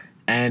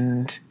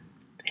and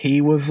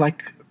he was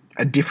like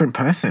a different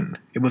person.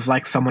 It was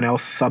like someone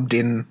else subbed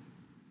in,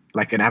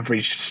 like an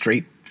average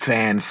street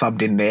fan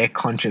subbed in their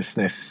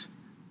consciousness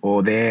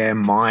or their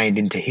mind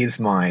into his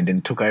mind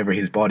and took over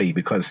his body,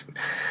 because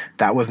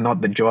that was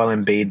not the Joel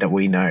Embiid that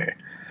we know.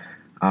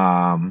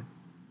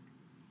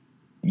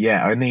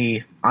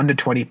 Only under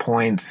 20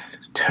 points,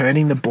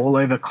 turning the ball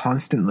over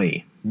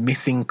constantly,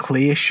 missing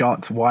clear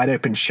shots, wide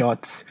open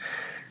shots,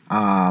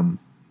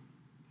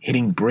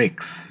 hitting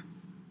bricks,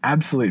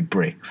 absolute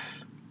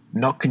bricks,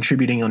 not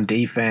contributing on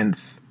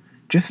defense.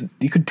 Just,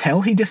 you could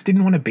tell he just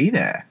didn't want to be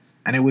there,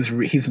 and it was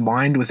his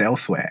mind was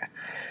elsewhere.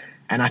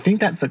 And I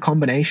think that's a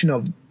combination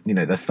of,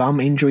 the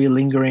thumb injury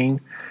lingering,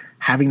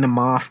 having the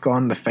mask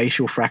on, the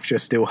facial fracture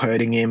still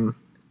hurting him.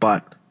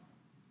 But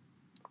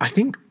I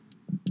think,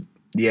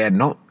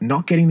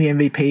 not getting the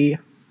MVP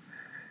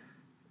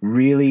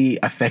really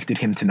affected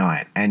him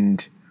tonight.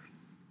 And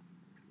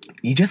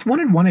you just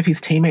wanted one of his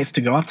teammates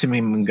to go up to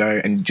him and go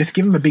and just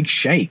give him a big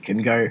shake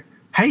and go,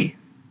 hey,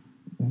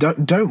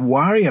 don't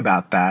worry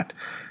about that.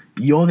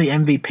 You're the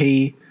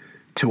MVP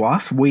to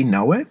us. We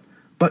know it.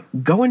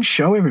 But go and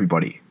show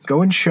everybody.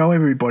 Go and show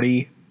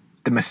everybody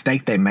the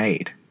mistake they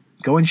made.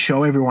 Go and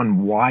show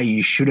everyone why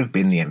you should have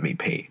been the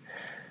MVP.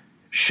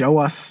 Show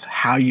us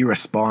how you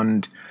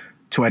respond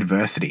to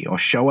adversity, or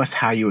show us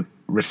how you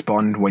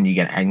respond when you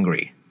get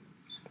angry.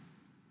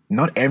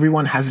 Not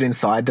everyone has it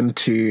inside them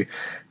to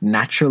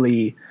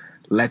naturally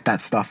let that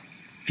stuff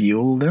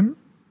fuel them.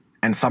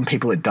 And some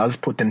people, it does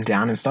put them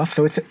down and stuff.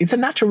 So it's a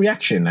natural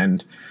reaction.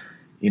 And,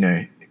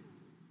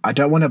 I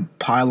don't want to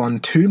pile on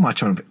too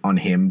much on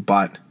him,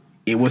 but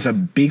it was a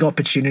big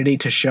opportunity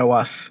to show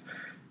us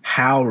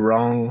how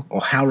wrong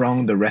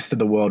the rest of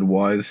the world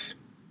was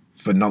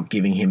for not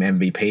giving him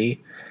MVP.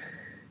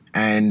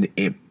 And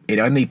it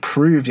only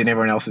proved in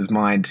everyone else's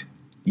mind,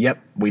 yep,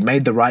 we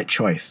made the right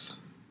choice.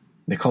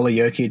 Nikola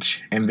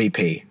Jokic,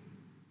 MVP.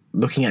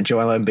 Looking at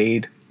Joel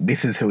Embiid,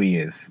 this is who he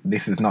is.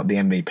 This is not the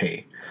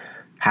MVP.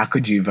 How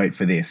could you vote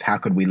for this? How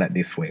could we let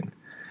this win?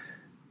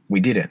 We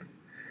didn't.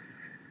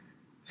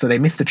 So they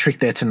missed the trick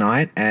there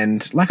tonight.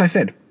 And like I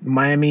said,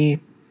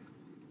 Miami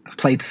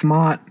played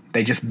smart.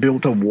 They just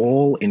built a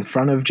wall in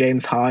front of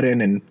James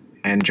Harden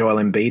and Joel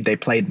Embiid. They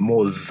played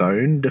more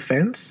zone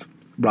defense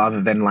rather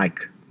than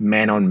like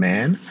man on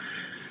man.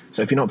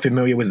 So if you're not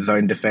familiar with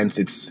zone defense,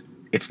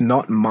 it's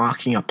not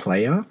marking a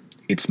player.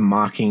 It's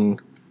marking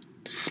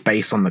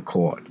space on the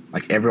court.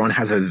 Like everyone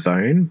has a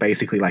zone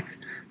basically like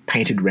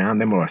painted around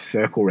them, or a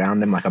circle around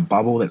them, like a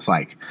bubble that's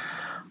like,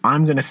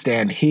 I'm going to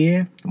stand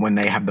here when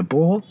they have the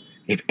ball.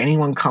 If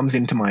anyone comes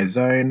into my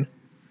zone,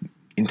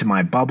 into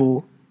my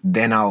bubble,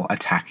 then I'll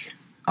attack.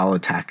 I'll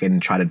attack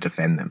and try to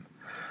defend them.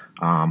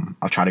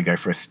 I'll try to go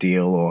for a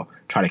steal or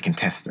try to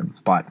contest them.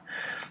 But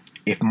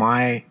if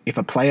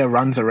a player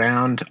runs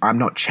around, I'm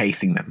not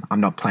chasing them. I'm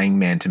not playing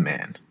man to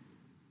man.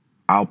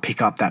 I'll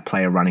pick up that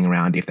player running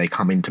around if they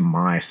come into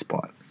my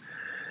spot.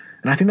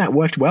 And I think that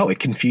worked well. It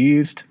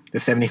confused the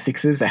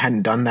 76ers. They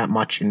hadn't done that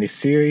much in this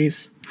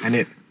series, and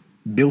it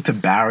built a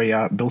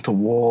barrier, built a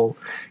wall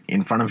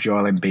in front of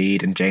Joel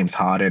Embiid and James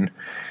Harden,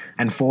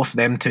 and forced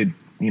them to,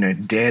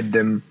 dared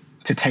them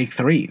to take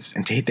threes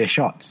and to hit their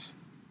shots.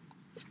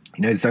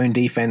 Zone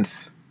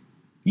defense,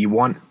 you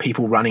want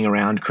people running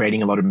around,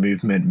 creating a lot of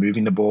movement,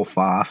 moving the ball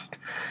fast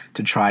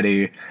to try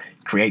to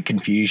create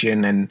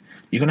confusion, and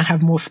you're going to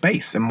have more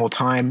space and more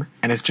time,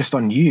 and it's just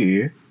on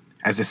you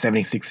as the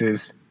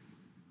 76ers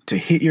to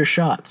hit your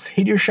shots.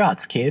 Hit your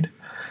shots, kid.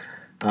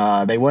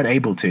 They weren't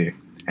able to.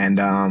 And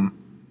I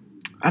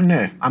don't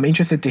know. I'm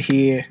interested to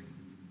hear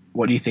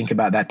what you think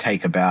about that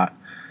take about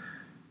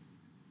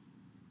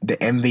the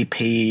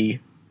MVP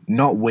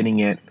not winning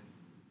it,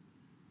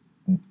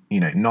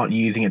 not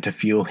using it to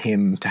fuel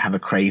him to have a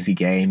crazy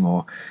game,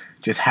 or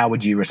just how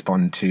would you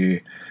respond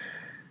to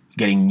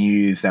getting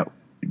news that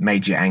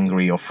made you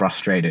angry or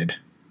frustrated?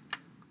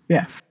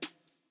 Yeah.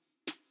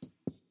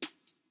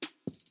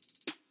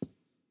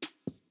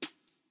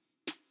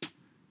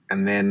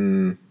 And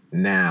then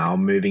now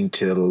moving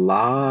to the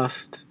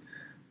last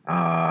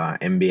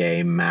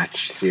NBA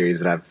match series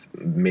that I've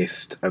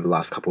missed over the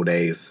last couple of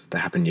days that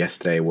happened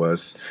yesterday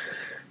was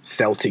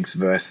Celtics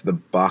versus the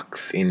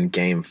Bucks in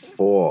Game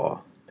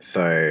 4.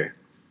 So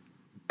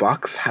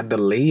Bucks had the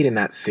lead in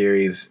that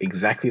series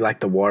exactly like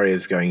the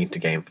Warriors going into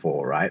Game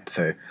 4, right?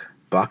 So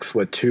Bucks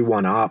were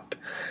 2-1 up,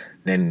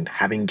 then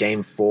having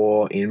Game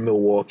 4 in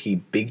Milwaukee,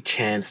 big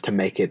chance to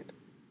make it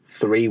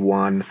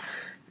 3-1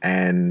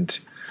 and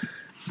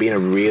be in a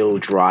real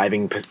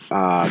driving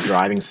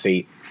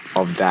seat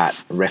of that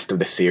rest of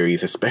the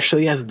series,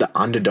 especially as the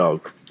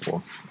underdog,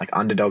 well, like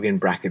underdog in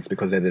brackets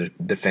because they're the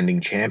defending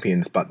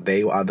champions, but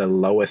they are the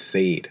lowest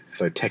seed.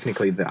 So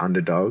technically the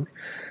underdog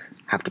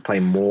have to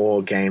play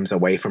more games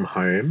away from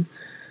home,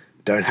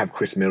 don't have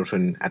Chris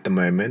Middleton at the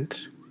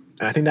moment.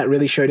 And I think that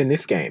really showed in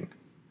this game.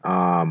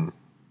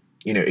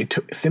 It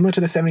took, similar to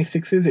the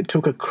 76ers, it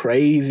took a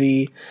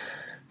crazy,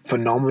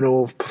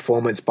 phenomenal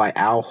performance by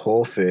Al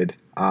Horford,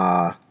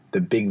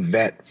 the big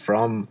vet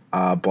from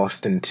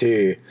Boston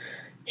too.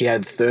 He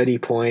had 30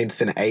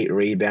 points and 8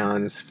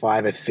 rebounds,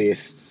 5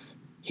 assists.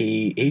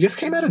 He just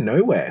came out of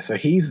nowhere. So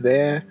he's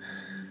there,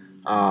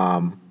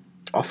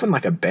 often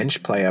like a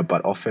bench player,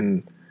 but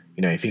often,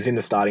 if he's in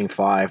the starting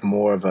 5,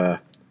 more of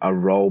a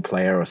role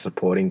player or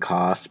supporting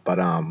cast. But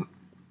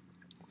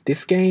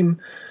this game,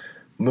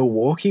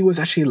 Milwaukee was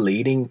actually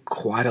leading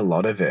quite a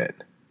lot of it.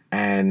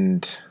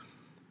 And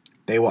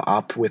they were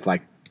up with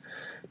like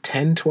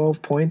 10,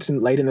 12 points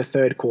late in the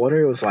third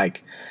quarter. It was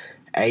like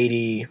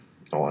 80,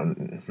 or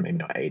maybe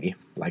not 80,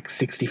 like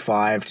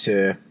 65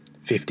 to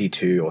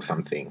 52 or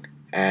something.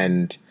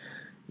 And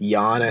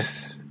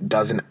Giannis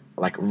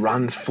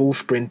runs full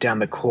sprint down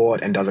the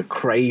court and does a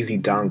crazy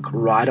dunk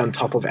right on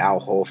top of Al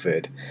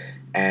Horford.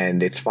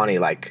 And it's funny,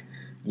 like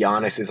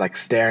Giannis is like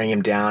staring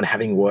him down,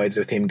 having words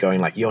with him,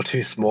 going like, "You're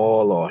too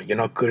small," or "You're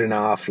not good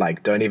enough,"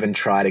 like, "Don't even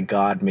try to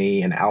guard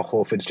me." And Al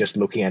Horford's just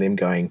looking at him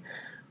going,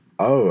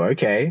 "Oh,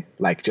 okay,"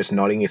 like just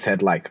nodding his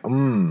head like,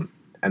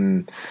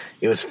 And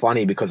it was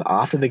funny because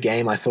after the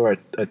game I saw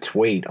a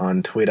tweet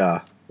on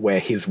Twitter where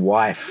his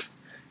wife,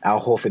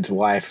 Al Horford's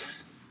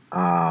wife,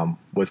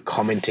 was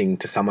commenting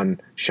to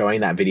someone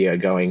showing that video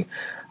going,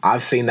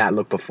 "I've seen that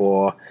look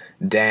before.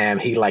 Damn,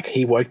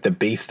 he woke the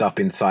beast up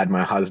inside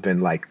my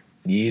husband. Like,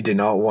 you do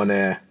not want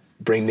to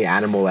bring the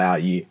animal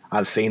out.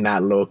 I've seen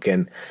that look,"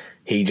 and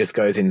he just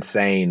goes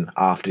insane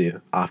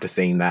after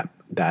seeing that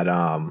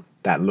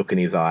look in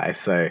his eye.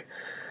 So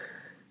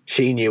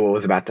she knew what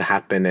was about to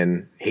happen,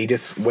 and he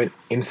just went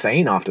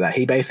insane after that.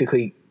 He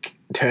basically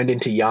turned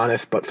into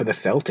Giannis, but for the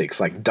Celtics,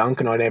 like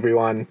dunking on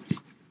everyone,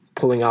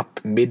 pulling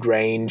up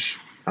mid-range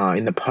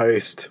in the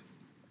post,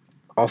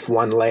 off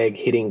one leg,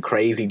 hitting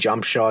crazy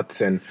jump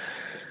shots, and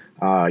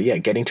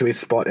getting to his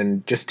spot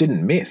and just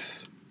didn't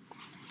miss.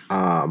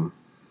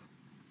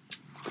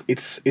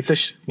 It's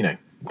a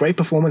great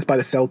performance by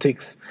the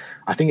Celtics.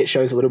 I think it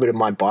shows a little bit of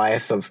my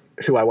bias of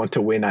who I want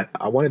to win.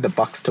 I wanted the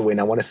Bucks to win.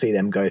 I want to see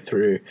them go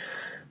through.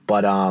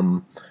 But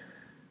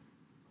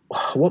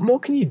what more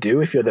can you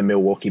do if you're the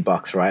Milwaukee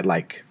Bucks, right?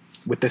 Like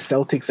with the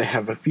Celtics, they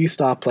have a few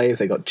star players.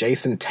 They got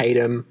Jason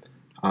Tatum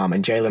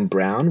and Jaylen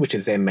Brown, which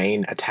is their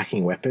main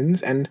attacking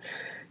weapons. And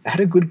they had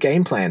a good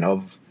game plan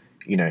of,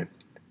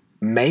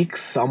 make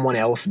someone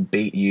else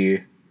beat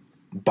you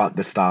but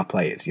the star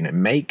players.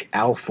 Make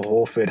Al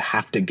Horford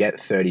have to get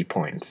 30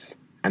 points.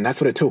 And that's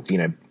what it took.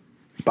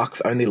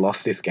 Bucks only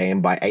lost this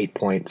game by 8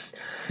 points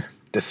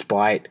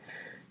despite,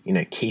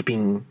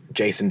 keeping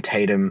Jason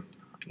Tatum,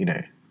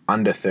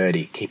 under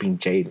 30, keeping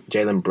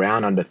Jaylen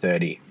Brown under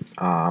 30,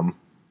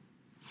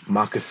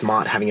 Marcus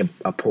Smart having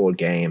a poor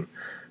game,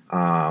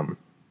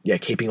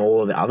 keeping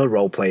all of the other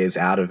role players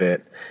out of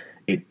it.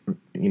 It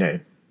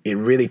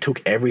really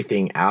took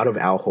everything out of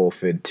Al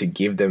Horford to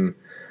give them,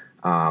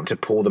 to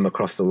pull them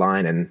across the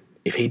line. And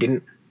if he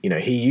didn't,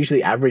 he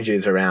usually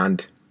averages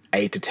around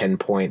 8 to 10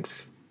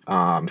 points.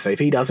 So if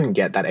he doesn't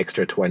get that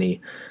extra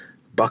 20,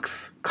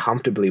 Bucks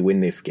comfortably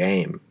win this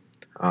game.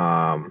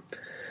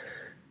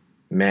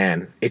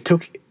 Man, it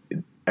took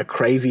a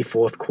crazy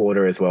fourth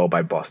quarter as well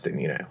by Boston.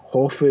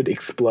 Horford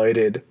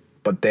exploded,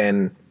 but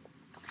then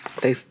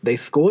they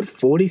scored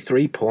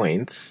 43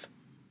 points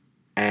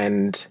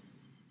and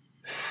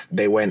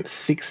they went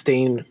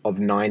 16 of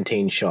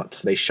 19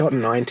 shots. They shot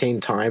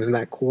 19 times in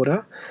that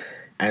quarter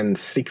and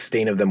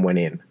 16 of them went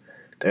in.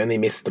 They only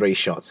missed 3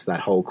 shots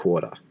that whole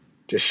quarter.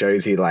 Just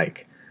shows you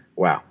like,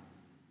 wow,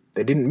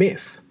 they didn't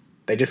miss.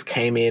 They just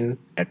came in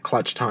at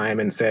clutch time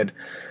and said,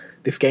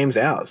 this game's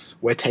ours.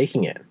 We're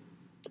taking it.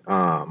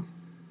 That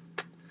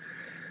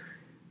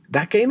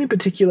game in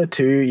particular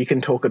too, you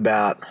can talk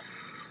about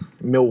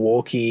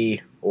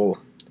Milwaukee, or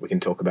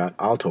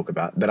I'll talk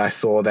about that I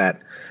saw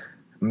that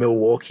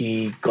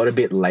Milwaukee got a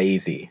bit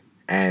lazy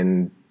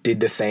and did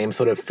the same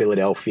sort of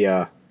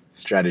Philadelphia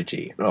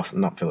strategy. Oh,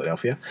 not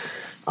Philadelphia.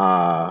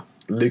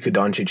 Luka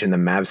Doncic and the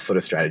Mavs sort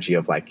of strategy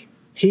of like,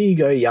 here you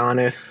go,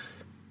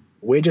 Giannis.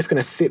 We're just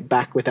going to sit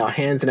back with our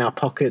hands in our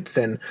pockets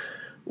and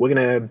we're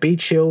going to be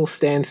chill,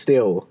 stand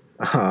still.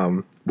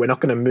 We're not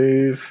going to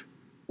move.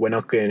 We're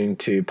not going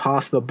to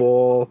pass the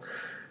ball.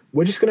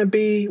 We're just going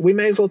to we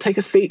may as well take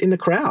a seat in the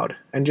crowd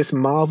and just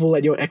marvel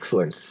at your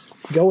excellence.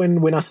 Go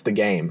and win us the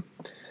game.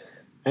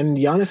 And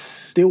Giannis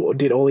still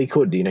did all he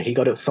could. He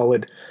got a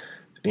solid,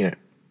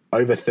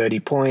 over 30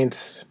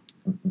 points,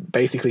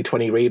 basically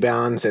 20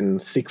 rebounds and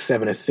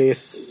 6-7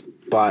 assists.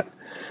 But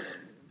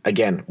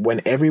again,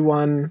 when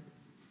everyone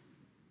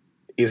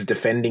is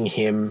defending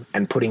him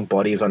and putting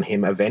bodies on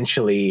him,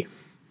 eventually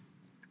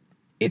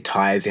it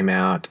tires him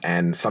out,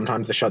 and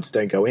sometimes the shots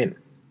don't go in.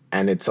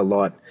 And it's a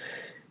lot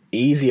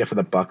easier for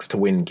the Bucks to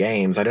win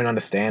games. I don't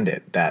understand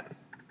it, that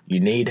you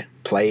need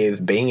players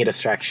being a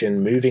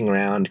distraction, moving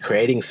around,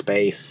 creating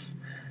space.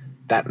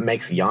 That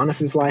makes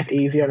Giannis's life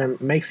easier, and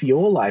it makes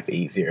your life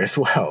easier as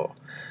well.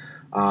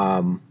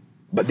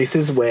 But this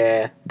is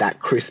where that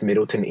Chris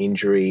Middleton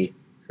injury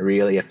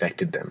really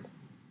affected them.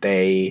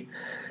 They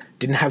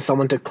didn't have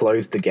someone to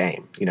close the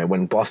game.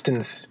 When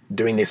Boston's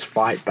doing this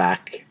fight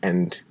back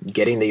and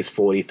getting these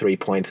 43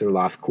 points in the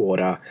last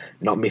quarter,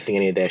 not missing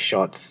any of their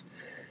shots,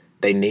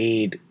 they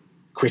need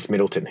Chris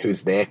Middleton,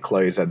 who's their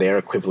closer, their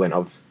equivalent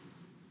of,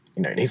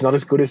 he's not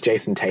as good as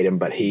Jason Tatum,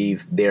 but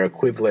he's their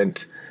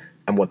equivalent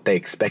and what they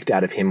expect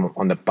out of him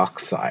on the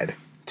Bucks side,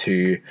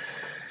 to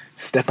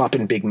step up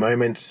in big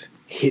moments,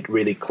 hit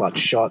really clutch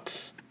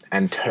shots,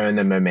 and turn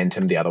the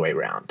momentum the other way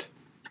around.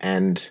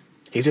 And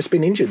he's just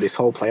been injured this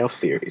whole playoff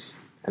series,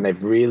 and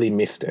they've really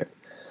missed it.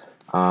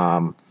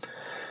 So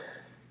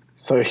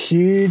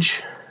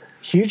huge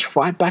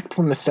fight back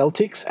from the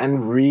Celtics,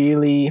 and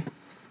really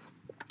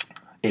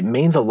it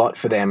means a lot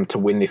for them to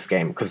win this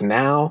game, because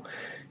now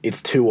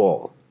it's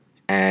 2-2.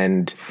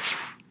 And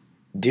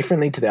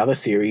differently to the other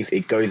series,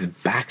 it goes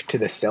back to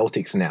the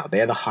Celtics now.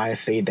 They're the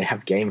highest seed. They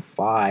have Game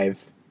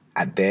 5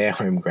 at their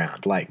home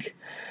ground.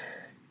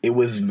 It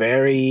was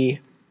very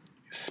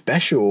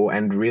special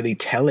and really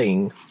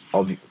telling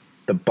of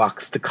the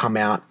Bucks to come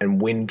out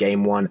and win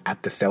Game 1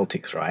 at the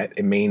Celtics, right?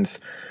 It means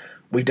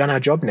we've done our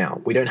job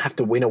now. We don't have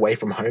to win away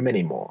from home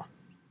anymore.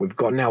 We've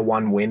gotten our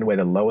one win. We're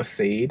the lowest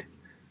seed.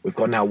 We've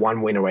gotten our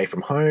one win away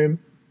from home.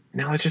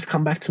 Now let's just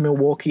come back to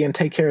Milwaukee and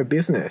take care of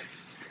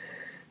business.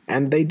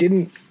 And they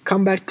didn't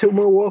come back to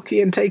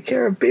Milwaukee and take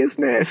care of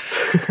business.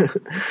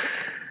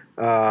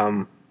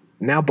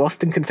 Now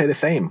Boston can say the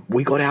same.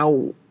 We got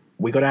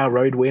our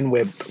road win.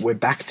 We're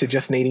back to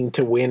just needing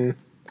to win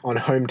on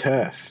home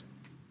turf.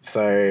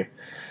 So,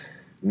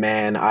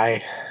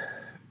 man,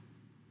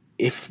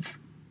 if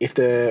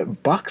the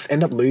Bucks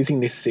end up losing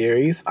this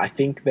series, I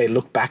think they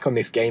look back on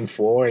this Game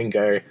 4 and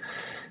go,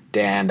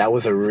 damn, that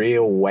was a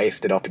real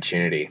wasted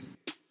opportunity.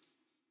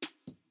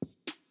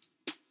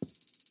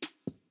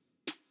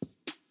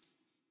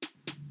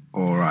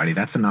 Alrighty,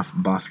 that's enough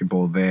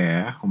basketball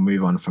there. We'll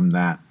move on from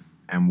that,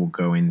 and we'll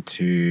go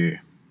into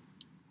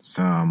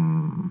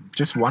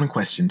just one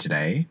question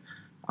today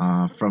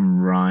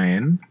from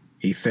Ryan.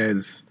 He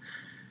says,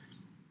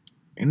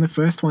 in the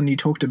first one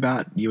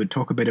you would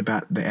talk a bit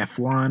about the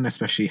F1,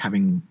 especially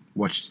having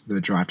watched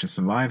the Drive to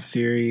Survive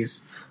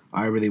series.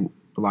 I really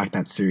like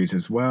that series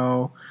as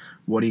well.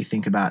 What do you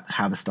think about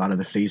how the start of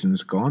the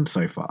season's gone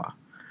so far?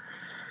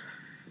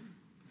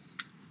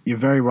 You're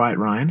very right,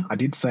 Ryan. I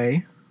did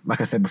say, like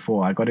I said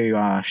before, I got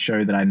to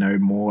show that I know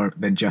more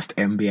than just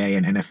NBA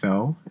and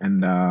NFL.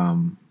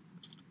 And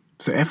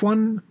so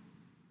F1,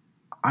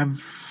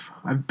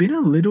 I've been a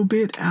little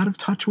bit out of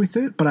touch with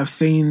it, but I've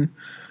seen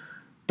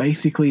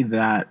basically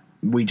that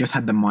we just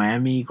had the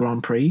Miami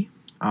Grand Prix.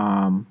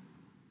 That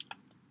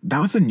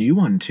was a new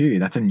one too.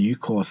 That's a new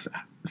course.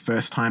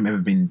 First time ever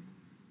been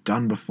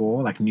done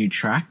before, like new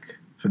track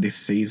for this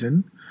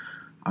season.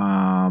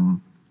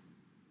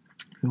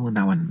 Who won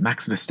that one?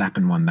 Max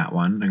Verstappen won that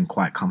one, and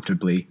quite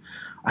comfortably.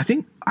 I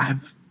think I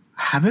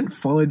haven't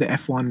followed the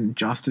F1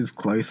 just as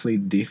closely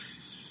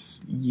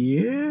this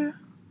year.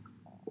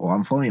 Or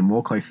I'm following it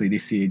more closely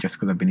this year just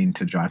because I've been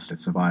into Drive to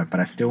Survive. But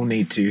I still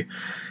need to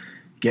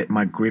get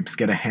my grips,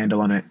 get a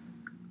handle on it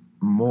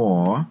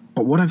more.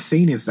 But what I've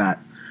seen is that,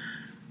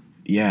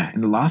 yeah,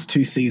 in the last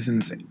 2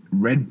 seasons,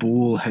 Red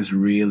Bull has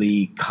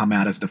really come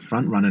out as the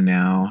front runner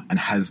now and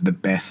has the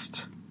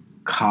best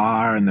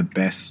car and the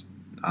best,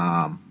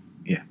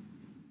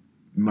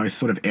 most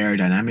sort of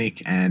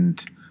aerodynamic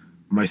and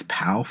most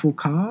powerful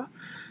car,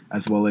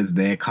 as well as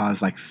their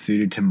cars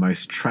suited to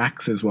most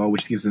tracks as well,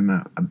 which gives them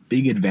a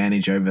big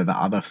advantage over the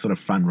other sort of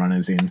front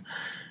runners in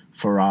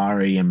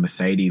Ferrari and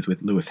Mercedes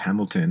with Lewis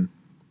Hamilton.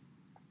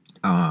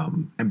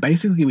 And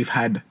basically we've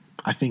had,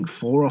 I think,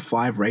 4 or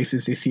 5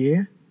 races this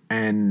year.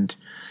 And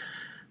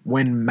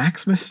when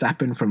Max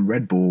Verstappen from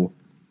Red Bull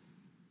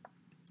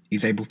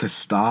is able to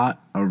start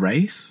a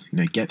race,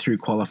 get through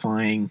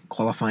qualifying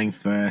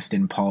first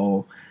in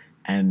pole,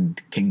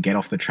 and can get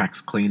on the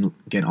tracks cleanly,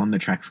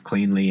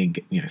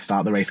 and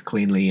start the race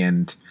cleanly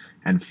and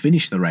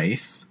finish the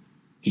race,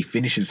 he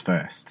finishes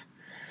first.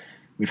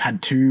 We've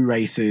had 2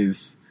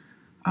 races,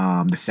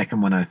 the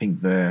second one, I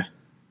think the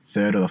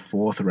third or the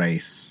fourth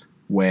race,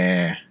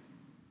 where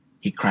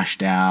he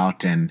crashed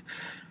out and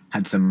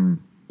had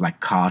some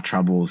car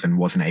troubles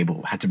and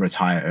had to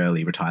retire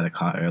the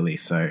car early,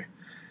 so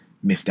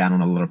missed out on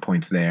a lot of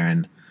points there,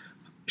 and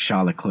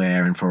Charles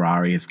Leclerc and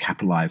Ferrari has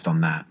capitalized on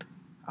that.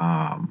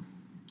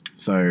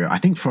 So I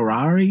think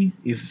Ferrari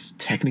is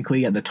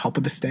technically at the top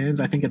of the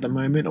stands, I think, at the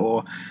moment,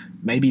 or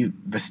maybe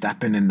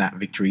Verstappen and that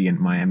victory in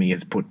Miami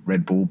has put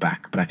Red Bull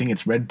back. But I think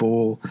it's Red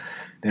Bull,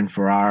 then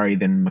Ferrari,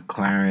 then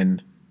McLaren,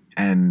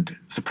 and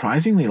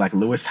surprisingly, like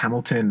Lewis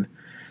Hamilton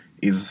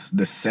is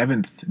the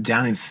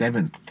down in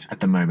seventh at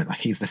the moment. Like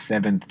he's the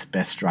seventh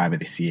best driver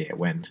this year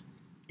when,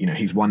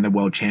 he's won the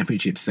world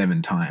championship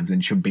 7 times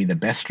and should be the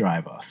best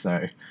driver.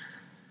 So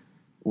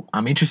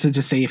I'm interested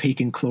to see if he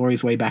can claw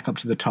his way back up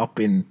to the top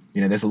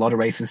there's a lot of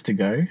races to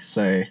go.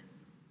 So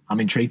I'm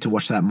intrigued to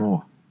watch that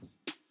more.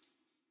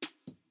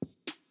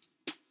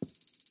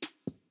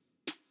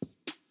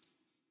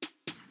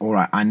 All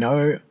right. I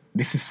know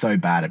this is so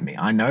bad of me.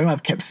 I know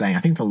I've kept saying,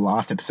 I think the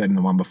last episode and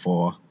the one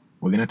before,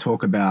 we're going to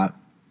talk about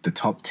the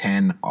top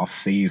 10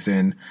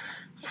 off-season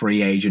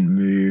free agent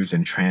moves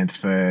and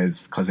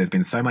transfers because there's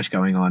been so much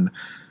going on.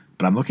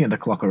 But I'm looking at the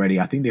clock already.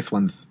 I think this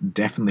one's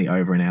definitely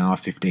over an hour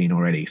 15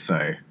 already. So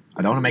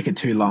I don't want to make it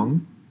too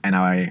long. And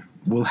I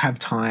will have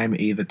time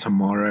either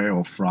tomorrow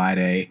or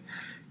Friday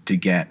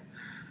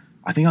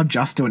I think I'll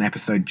just do an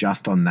episode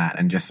just on that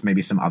and just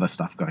maybe some other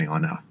stuff going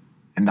on now.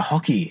 And the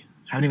hockey.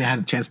 I haven't even had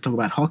a chance to talk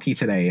about hockey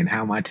today and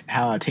how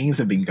our teams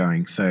have been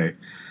going. So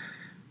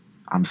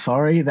I'm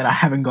sorry that I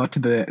haven't got to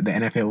the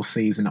NFL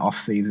season,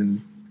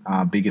 off-season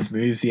biggest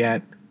moves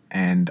yet.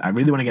 And I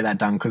really want to get that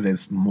done because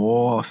there's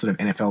more sort of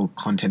NFL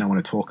content I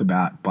want to talk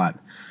about. But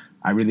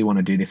I really want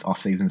to do this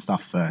off-season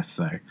stuff first.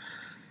 So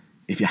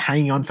if you're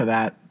hanging on for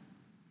that,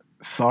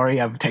 sorry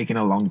I've taken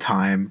a long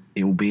time.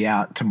 It will be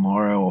out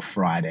tomorrow or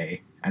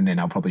Friday. And then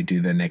I'll probably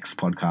do the next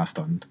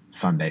podcast on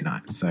Sunday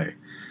night. So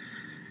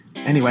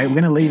anyway, we're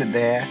going to leave it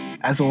there.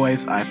 As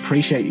always, I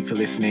appreciate you for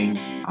listening.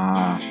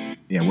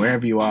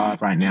 Wherever you are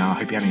right now, I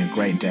hope you're having a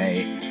great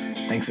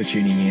day. Thanks for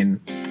tuning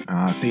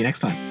in. See you next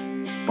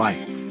time.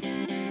 Bye.